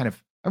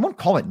of, I won't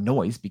call it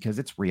noise because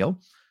it's real.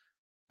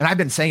 And I've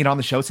been saying it on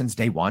the show since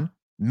day one.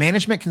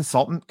 Management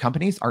consultant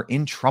companies are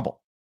in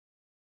trouble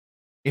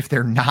if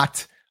they're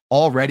not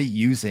already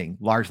using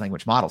large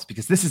language models,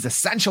 because this is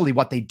essentially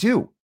what they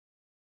do.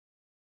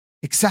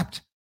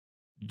 Except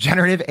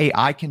generative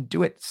AI can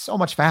do it so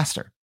much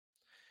faster.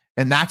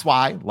 And that's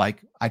why,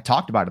 like I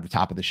talked about at the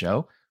top of the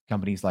show,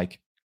 companies like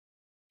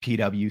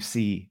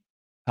PwC,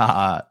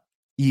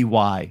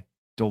 EY,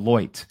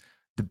 Deloitte,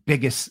 the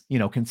biggest,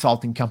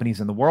 consulting companies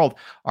in the world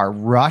are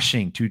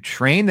rushing to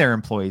train their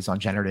employees on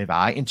generative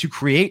AI and to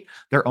create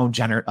their own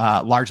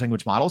large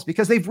language models,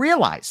 because they've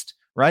realized,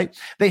 right?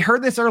 They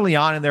heard this early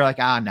on and they're like,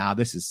 no,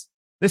 this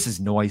is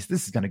noise.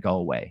 This is going to go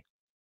away.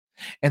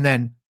 And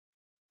then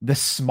the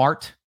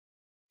smart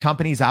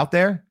companies out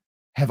there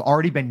have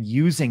already been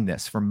using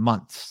this for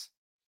months.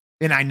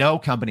 And I know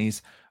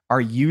companies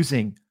are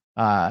using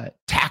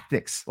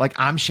tactics like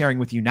I'm sharing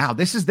with you now.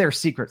 This is their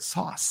secret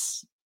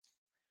sauce.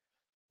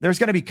 There's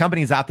going to be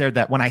companies out there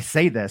that when I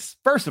say this,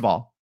 first of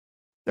all,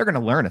 they're going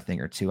to learn a thing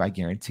or two. I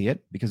guarantee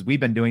it, because we've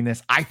been doing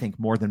this, I think,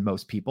 more than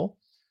most people.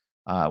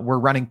 We're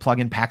running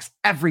plugin packs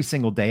every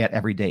single day at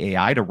Everyday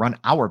AI to run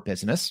our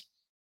business.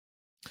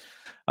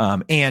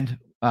 And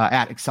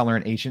at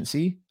Accelerant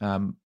Agency,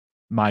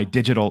 my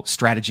digital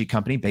strategy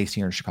company based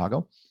here in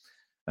Chicago.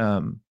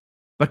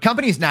 But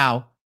companies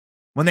now,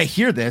 when they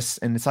hear this,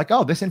 and it's like,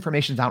 oh, this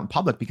information's out in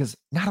public, because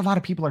not a lot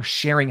of people are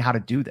sharing how to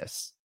do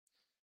this,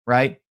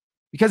 right?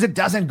 Because it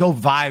doesn't go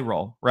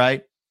viral,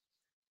 right?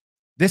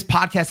 This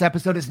podcast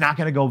episode is not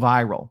going to go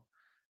viral.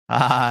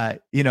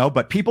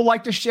 But people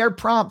like to share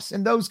prompts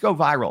and those go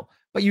viral,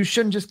 but you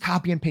shouldn't just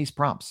copy and paste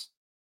prompts.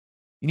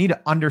 You need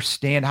to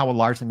understand how a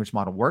large language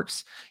model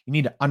works. You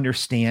need to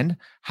understand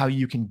how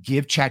you can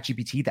give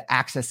ChatGPT the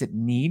access it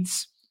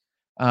needs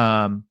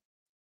to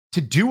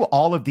do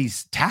all of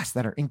these tasks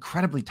that are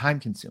incredibly time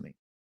consuming.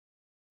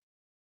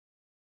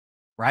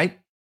 Right?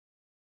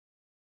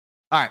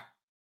 All right.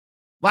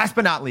 Last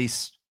but not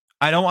least,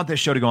 I don't want this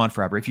show to go on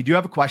forever. If you do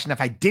have a question,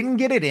 if I didn't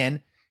get it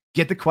in,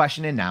 get the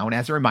question in now. And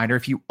as a reminder,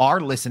 if you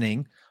are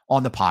listening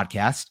on the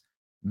podcast,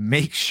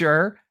 make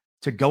sure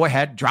to go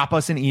ahead, drop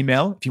us an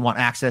email. If you want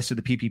access to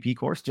the PPP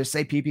course, just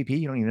say PPP.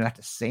 You don't even have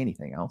to say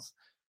anything else.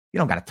 You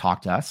don't got to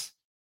talk to us.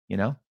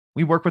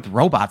 We work with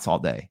robots all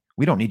day.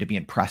 We don't need to be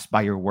impressed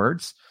by your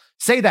words.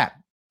 Say that.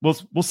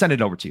 We'll send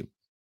it over to you.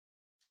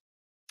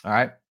 All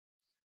right.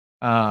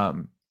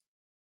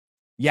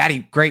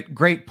 Yadi,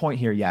 great point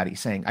here, Yadi,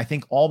 saying, I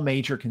think all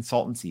major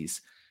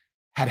consultancies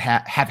have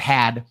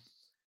had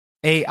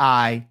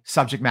AI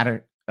subject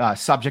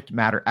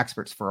matter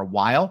experts for a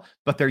while,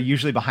 but they're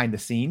usually behind the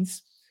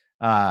scenes.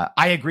 I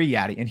agree,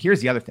 Yadi. And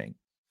here's the other thing.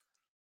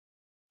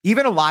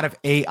 Even a lot of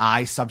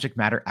AI subject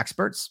matter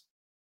experts,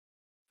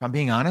 if I'm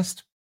being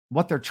honest,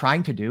 what they're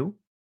trying to do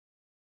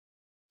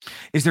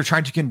is they're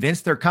trying to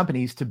convince their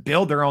companies to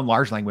build their own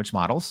large language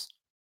models,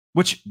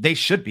 which they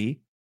should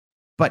be.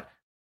 But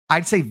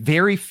I'd say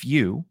very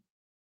few,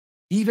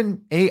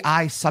 even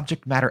AI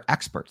subject matter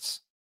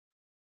experts,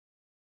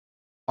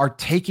 are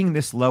taking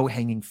this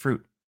low-hanging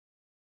fruit.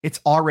 It's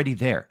already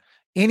there.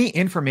 Any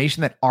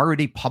information that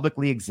already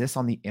publicly exists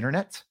on the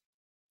internet,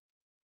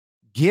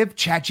 give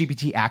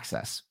ChatGPT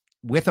access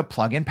with a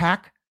plugin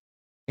pack,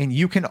 and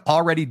you can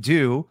already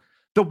do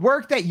the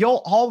work that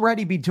you'll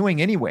already be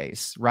doing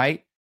anyways,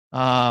 right?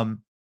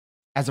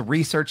 As a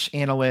research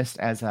analyst,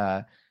 as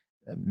a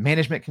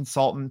management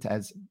consultant,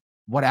 as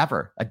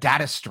whatever, a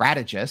data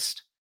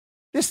strategist,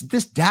 this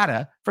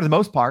data, for the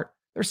most part,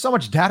 there's so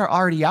much data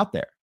already out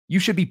there. You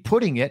should be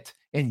putting it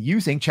and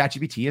using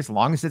ChatGPT as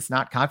long as it's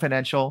not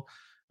confidential,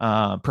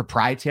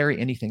 proprietary,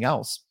 anything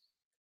else.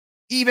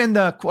 Even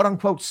the quote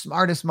unquote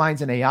smartest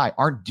minds in AI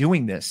aren't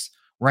doing this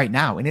right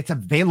now, and it's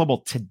available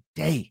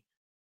today,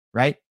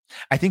 right?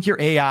 I think your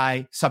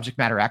AI subject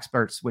matter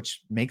experts,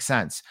 which makes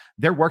sense,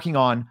 they're working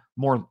on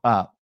more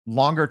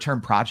longer term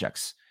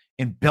projects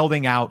and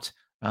building out,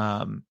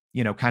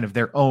 kind of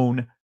their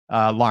own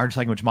large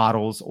language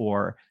models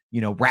or,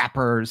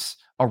 wrappers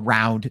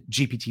around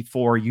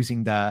GPT-4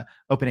 using the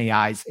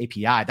OpenAI's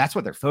API. That's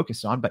what they're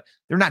focused on, but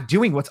they're not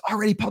doing what's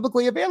already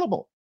publicly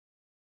available,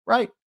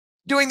 right?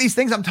 Doing these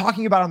things I'm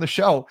talking about on the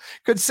show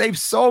could save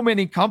so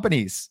many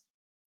companies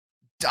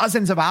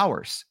dozens of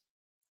hours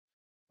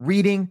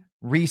reading,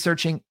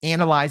 researching,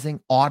 analyzing,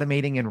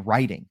 automating, and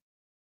writing.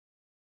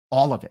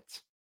 All of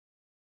it,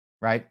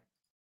 right?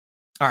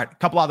 All right, a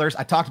couple others.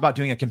 I talked about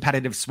doing a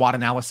competitive SWOT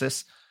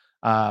analysis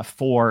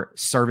for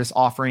service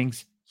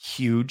offerings.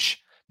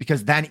 Huge,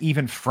 because then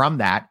even from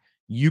that,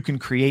 you can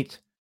create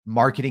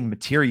marketing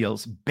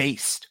materials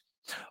based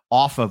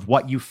off of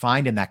what you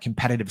find in that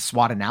competitive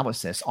SWOT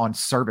analysis on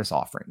service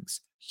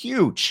offerings.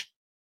 Huge.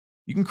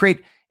 You can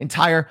create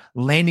entire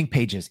landing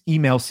pages,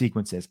 email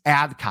sequences,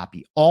 ad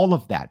copy, all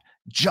of that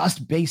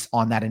just based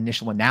on that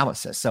initial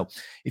analysis. So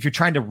if you're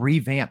trying to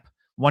revamp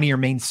one of your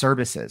main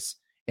services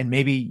and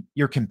maybe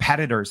your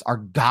competitors are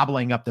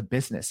gobbling up the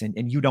business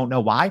and you don't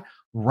know why,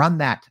 run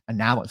that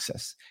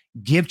analysis.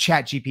 Give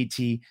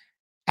ChatGPT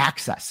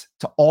access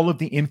to all of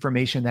the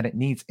information that it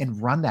needs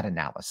and run that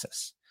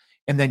analysis.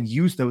 And then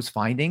use those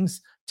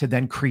findings to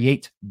then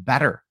create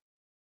better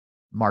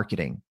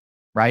marketing,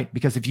 right?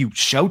 Because if you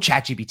show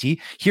ChatGPT,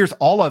 here's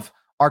all of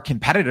our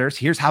competitors,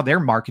 here's how they're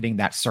marketing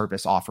that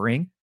service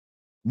offering.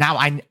 Now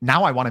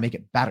I want to make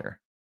it better,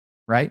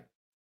 right?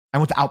 I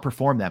want to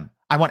outperform them.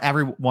 I want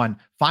everyone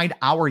find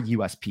our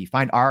USP,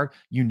 find our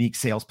unique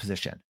sales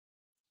position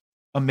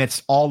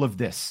amidst all of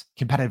this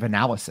competitive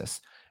analysis,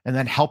 and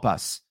then help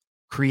us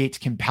create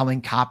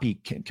compelling copy,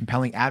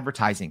 compelling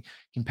advertising,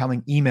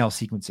 compelling email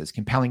sequences,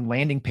 compelling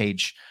landing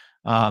page,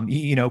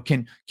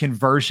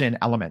 conversion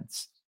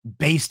elements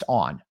based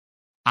on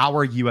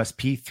our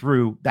USP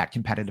through that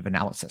competitive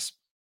analysis.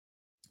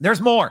 There's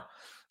more.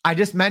 I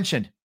just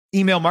mentioned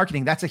email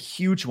marketing. That's a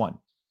huge one.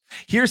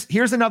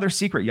 Here's another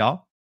secret,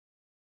 y'all.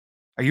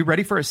 Are you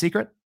ready for a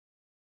secret?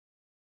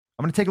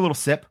 I'm going to take a little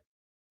sip.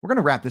 We're going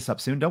to wrap this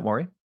up soon. Don't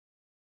worry.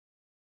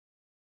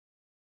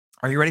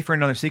 Are you ready for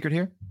another secret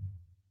here?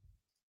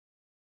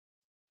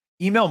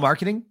 Email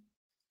marketing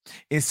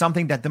is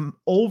something that the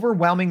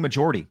overwhelming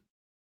majority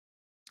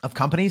of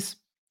companies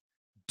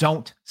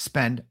don't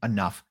spend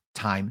enough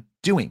time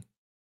doing.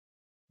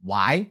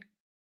 Why?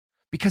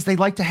 Because they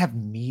like to have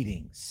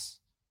meetings.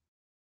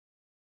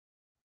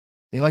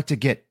 They like to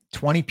get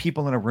 20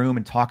 people in a room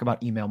and talk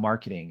about email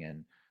marketing.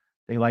 And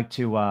they like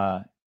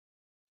to,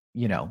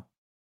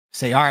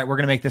 say, all right, we're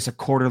going to make this a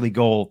quarterly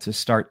goal to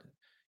start,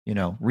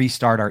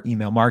 restart our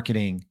email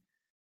marketing.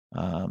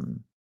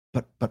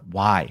 But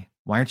why?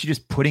 Why aren't you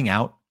just putting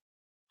out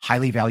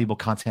highly valuable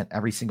content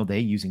every single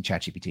day using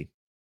ChatGPT?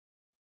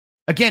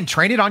 Again,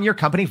 train it on your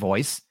company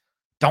voice.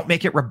 Don't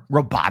make it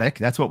robotic.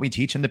 That's what we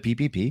teach in the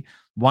PPP.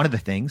 One of the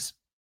things.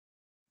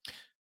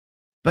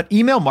 But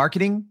email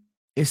marketing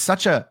is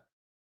such a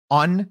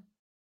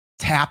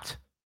untapped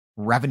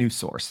revenue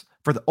source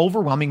for the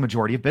overwhelming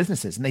majority of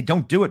businesses. And they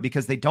don't do it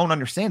because they don't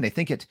understand. They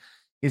think it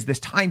is this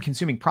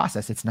time-consuming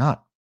process. It's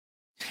not.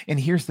 And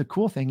here's the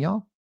cool thing,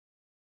 y'all.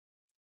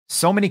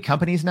 So many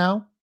companies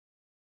now,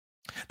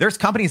 there's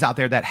companies out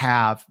there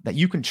that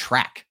you can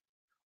track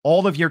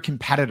all of your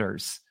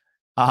competitors'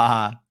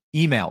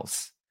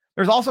 emails.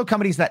 There's also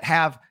companies that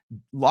have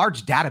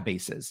large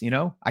databases.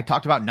 I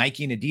talked about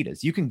Nike and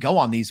Adidas. You can go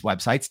on these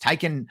websites,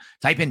 type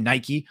in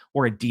Nike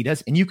or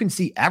Adidas, and you can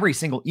see every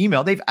single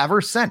email they've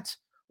ever sent,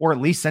 or at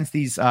least since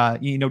these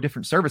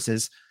different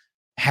services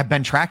have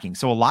been tracking.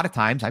 So a lot of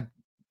times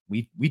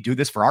we do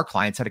this for our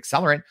clients at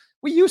Accelerant.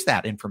 We use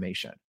that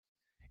information.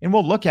 And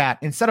we'll look at,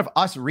 instead of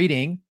us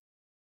reading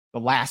the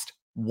last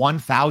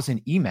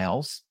 1,000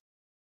 emails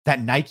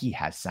that Nike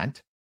has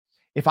sent,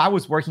 if I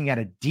was working at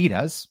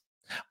Adidas,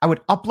 I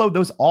would upload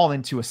those all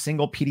into a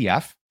single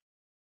PDF.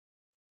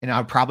 And I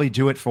would probably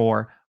do it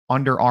for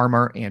Under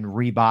Armour and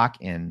Reebok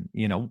and,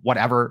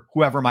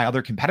 whoever my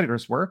other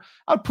competitors were.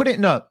 I would put it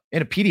in a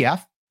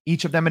PDF,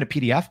 each of them in a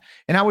PDF.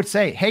 And I would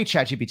say, hey,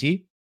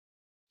 ChatGPT,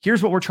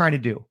 here's what we're trying to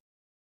do.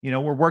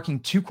 We're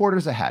working 2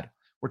 quarters ahead.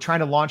 We're trying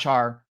to launch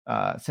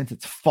since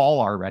it's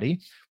fall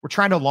already, we're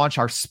trying to launch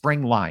our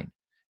spring line,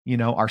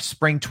 our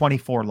spring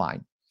 24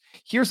 line.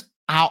 Here's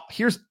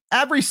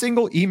every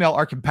single email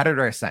our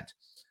competitor has sent.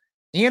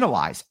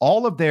 Analyze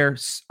all of their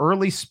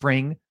early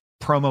spring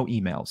promo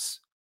emails.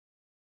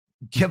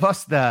 Give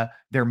us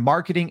their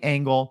marketing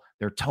angle,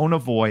 their tone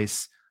of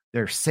voice,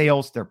 their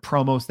sales, their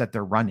promos that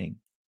they're running,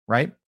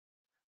 right?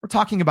 We're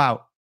talking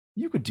about,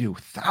 you could do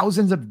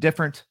thousands of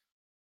different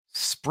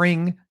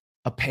spring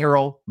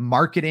apparel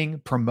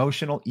marketing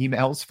promotional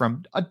emails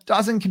from a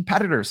dozen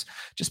competitors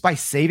just by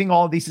saving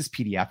all of these as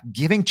PDF,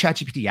 giving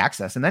ChatGPT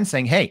access, and then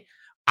saying, hey,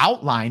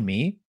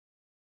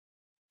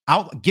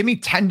 give me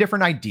 10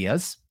 different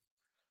ideas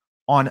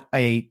on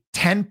a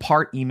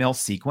 10-part email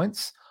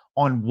sequence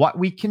on what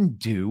we can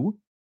do.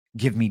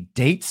 Give me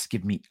dates,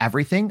 give me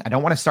everything. I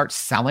don't want to start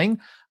selling.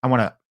 I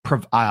want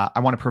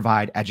to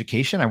provide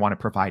education. I want to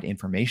provide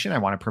information. I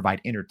want to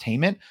provide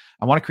entertainment.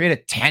 I want to create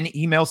a 10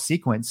 email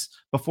sequence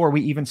before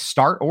we even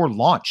start or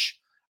launch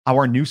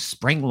our new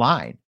spring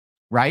line,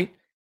 right?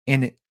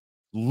 And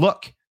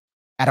look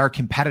at our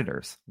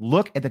competitors,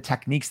 look at the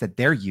techniques that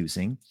they're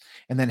using,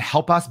 and then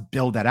help us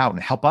build that out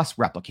and help us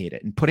replicate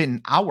it and put it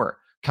in our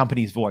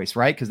company's voice,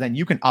 right? Because then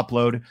you can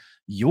upload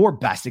your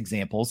best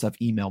examples of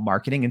email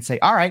marketing and say,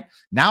 all right,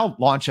 now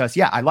launch us.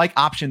 Yeah, I like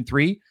option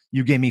 3.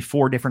 You gave me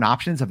 4 different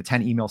options of a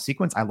 10 email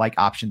sequence. I like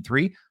option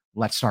 3.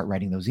 Let's start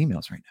writing those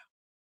emails right now.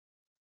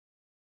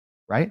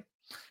 Right?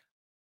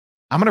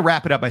 I'm going to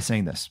wrap it up by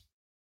saying this.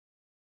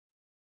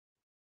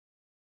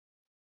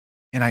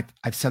 And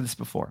I've said this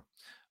before.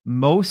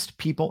 Most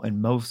people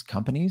and most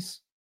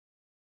companies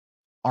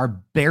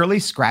are barely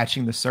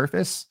scratching the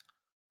surface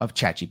of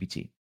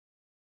ChatGPT.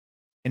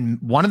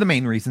 And one of the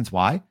main reasons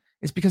why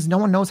is because no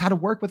one knows how to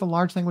work with a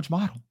large language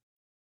model.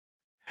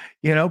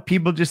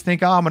 People just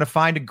think, I'm going to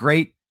find a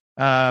great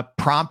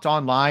prompt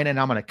online and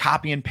I'm going to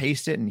copy and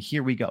paste it and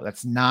here we go.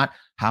 That's not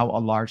how a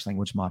large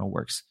language model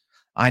works.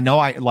 I know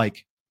I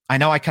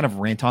kind of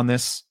rant on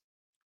this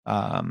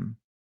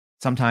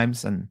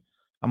sometimes, and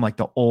I'm like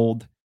the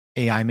old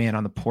AI man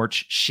on the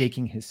porch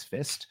shaking his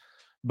fist.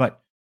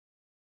 But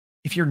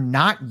if you're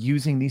not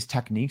using these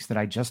techniques that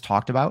I just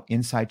talked about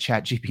inside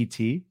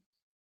ChatGPT,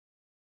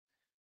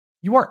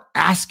 you are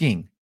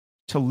asking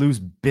to lose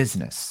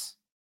business,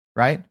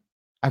 right?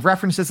 I've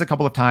referenced this a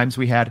couple of times.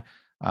 We had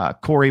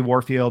Corey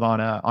Warfield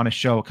on a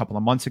show a couple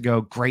of months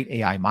ago, great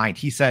AI mind.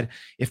 He said,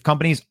 if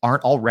companies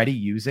aren't already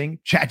using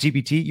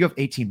ChatGPT, you have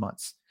 18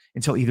 months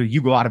until either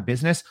you go out of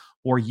business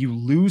or you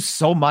lose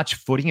so much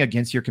footing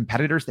against your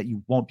competitors that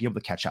you won't be able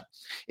to catch up.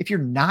 If you're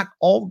not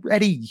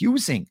already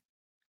using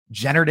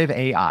generative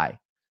AI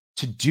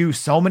to do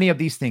so many of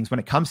these things when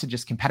it comes to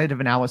just competitive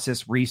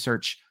analysis,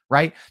 research,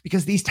 right?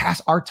 Because these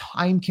tasks are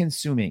time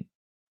consuming,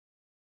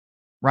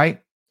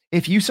 right?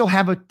 If you still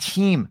have a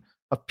team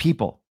of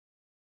people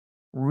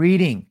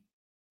reading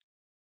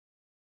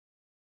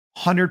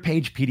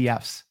 100-page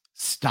PDFs,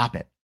 stop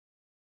it.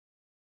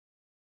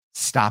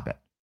 Stop it.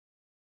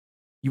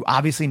 You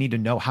obviously need to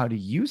know how to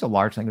use a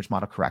large language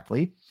model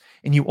correctly.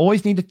 And you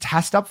always need to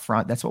test up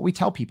front. That's what we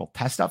tell people.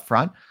 Test up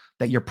front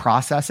that your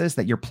processes,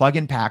 that your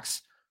plugin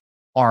packs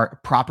are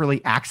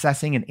properly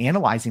accessing and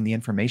analyzing the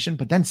information,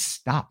 but then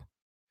stop.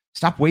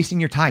 Stop wasting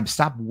your time.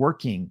 Stop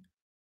working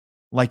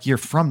like you're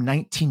from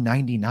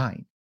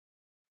 1999,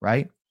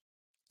 right?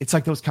 It's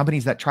like those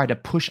companies that try to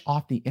push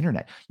off the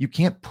internet. You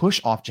can't push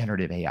off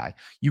generative AI.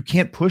 You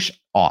can't push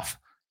off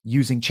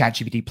using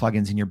ChatGPT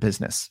plugins in your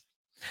business.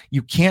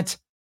 You can't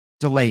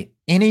delay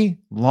any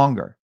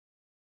longer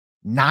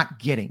not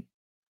getting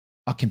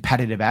a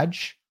competitive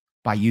edge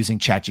by using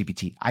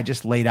ChatGPT. I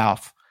just laid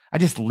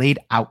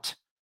out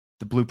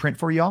the blueprint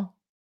for y'all.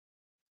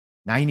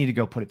 Now you need to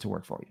go put it to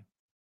work for you.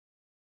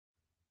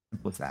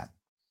 Simple as that.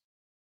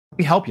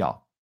 We help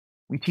y'all.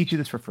 We teach you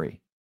this for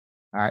free.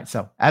 All right.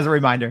 So as a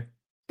reminder,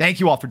 thank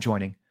you all for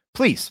joining.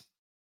 Please,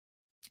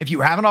 if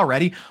you haven't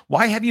already,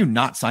 why have you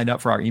not signed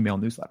up for our email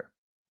newsletter?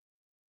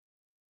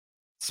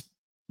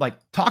 Like,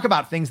 talk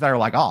about things that are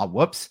like, oh,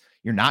 whoops,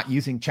 you're not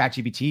using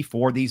ChatGPT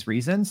for these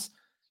reasons.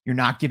 You're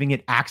not giving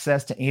it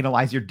access to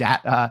analyze your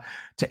data,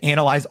 to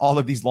analyze all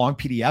of these long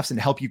PDFs and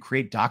help you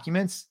create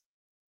documents.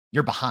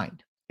 You're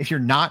behind. If you're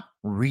not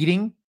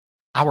reading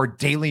our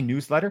daily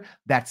newsletter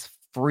that's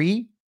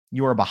free,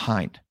 you're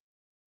behind.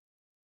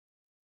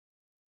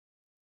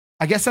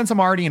 I guess since I'm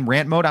already in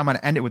rant mode, I'm going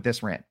to end it with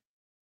this rant.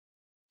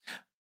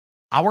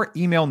 Our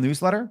email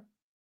newsletter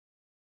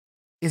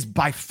is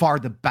by far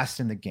the best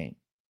in the game.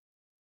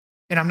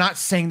 And I'm not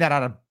saying that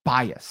out of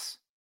bias.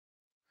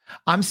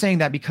 I'm saying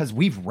that because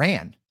we've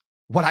ran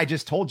what I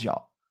just told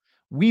y'all.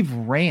 We've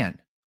ran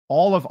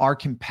all of our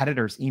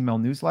competitors' email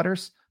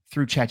newsletters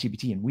through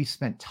ChatGPT, and we've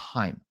spent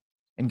time.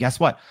 And guess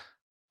what?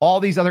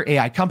 All these other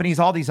AI companies,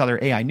 all these other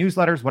AI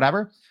newsletters,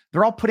 whatever,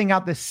 they're all putting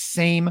out the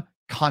same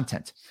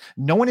content.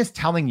 No one is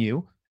telling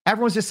you.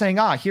 Everyone's just saying,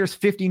 here's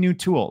 50 new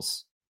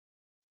tools.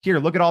 Here,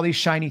 look at all these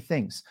shiny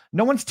things.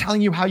 No one's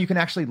telling you how you can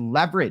actually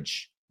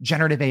leverage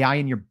generative AI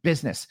in your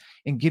business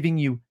and giving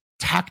you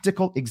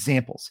tactical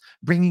examples,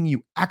 bringing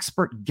you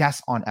expert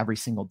guests on every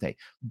single day,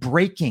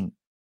 breaking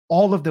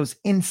all of those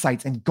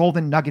insights and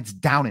golden nuggets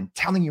down and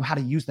telling you how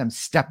to use them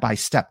step by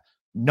step.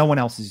 No one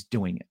else is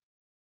doing it.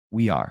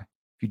 We are.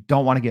 If you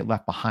don't want to get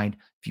left behind,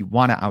 if you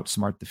want to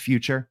outsmart the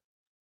future,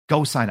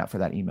 go sign up for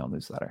that email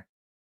newsletter.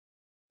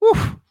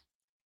 Whew.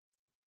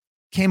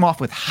 Came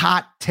off with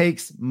hot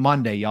takes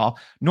Monday, y'all.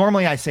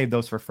 Normally I save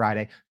those for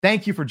Friday.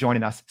 Thank you for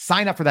joining us.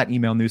 Sign up for that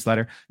email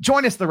newsletter.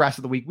 Join us the rest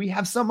of the week. We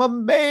have some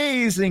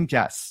amazing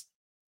guests.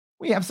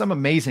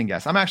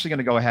 I'm actually going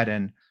to go ahead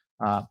and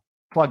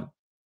plug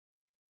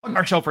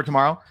our show for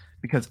tomorrow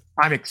because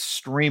I'm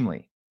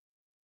extremely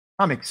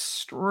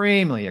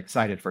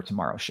excited for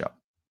tomorrow's show.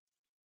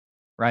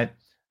 Right?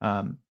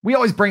 We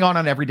always bring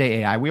on Everyday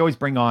AI. We always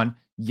bring on,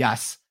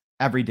 yes,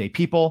 everyday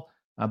people,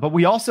 but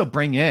we also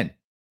bring in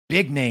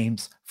big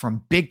names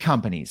from big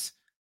companies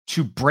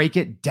to break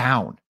it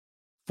down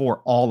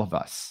for all of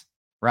us,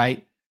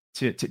 right?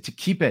 To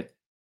keep it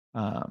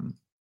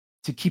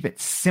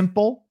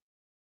simple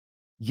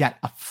yet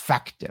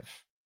effective.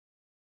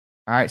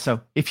 All right. So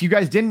if you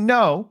guys didn't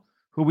know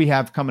who we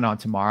have coming on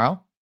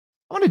tomorrow,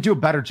 I want to do a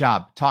better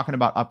job talking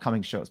about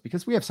upcoming shows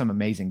because we have some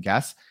amazing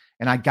guests,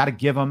 and I got to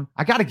give them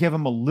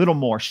a little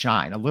more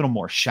shine, a little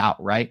more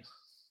shout, right?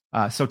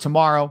 So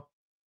tomorrow,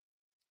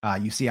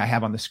 you see I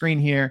have on the screen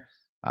here.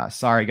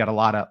 Sorry, got a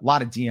lot of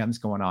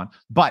DMs going on,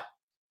 but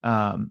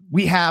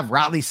we have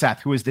Riley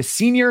Seth, who is the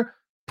senior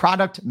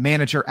product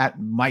manager at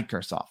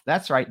Microsoft.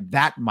 That's right,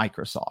 that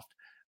Microsoft.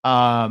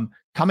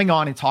 Coming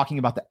on and talking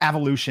about the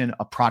evolution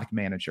of product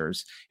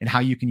managers and how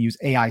you can use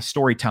AI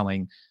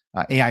storytelling,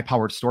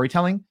 AI-powered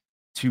storytelling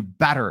to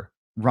better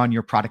run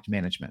your product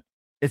management.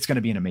 It's going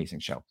to be an amazing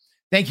show.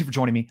 Thank you for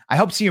joining me. I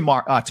hope to see you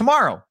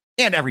tomorrow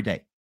and every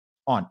day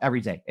on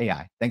Everyday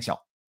AI. Thanks,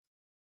 y'all.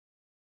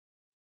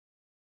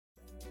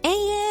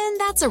 And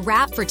that's a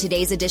wrap for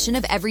today's edition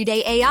of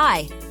Everyday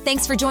AI.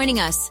 Thanks for joining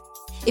us.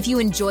 If you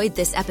enjoyed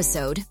this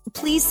episode,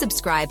 please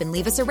subscribe and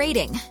leave us a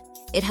rating.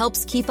 It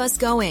helps keep us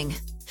going.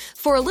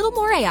 For a little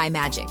more AI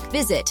magic,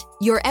 visit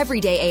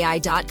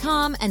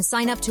youreverydayai.com and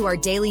sign up to our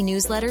daily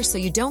newsletter so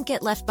you don't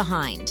get left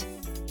behind.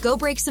 Go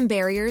break some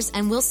barriers,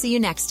 and we'll see you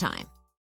next time.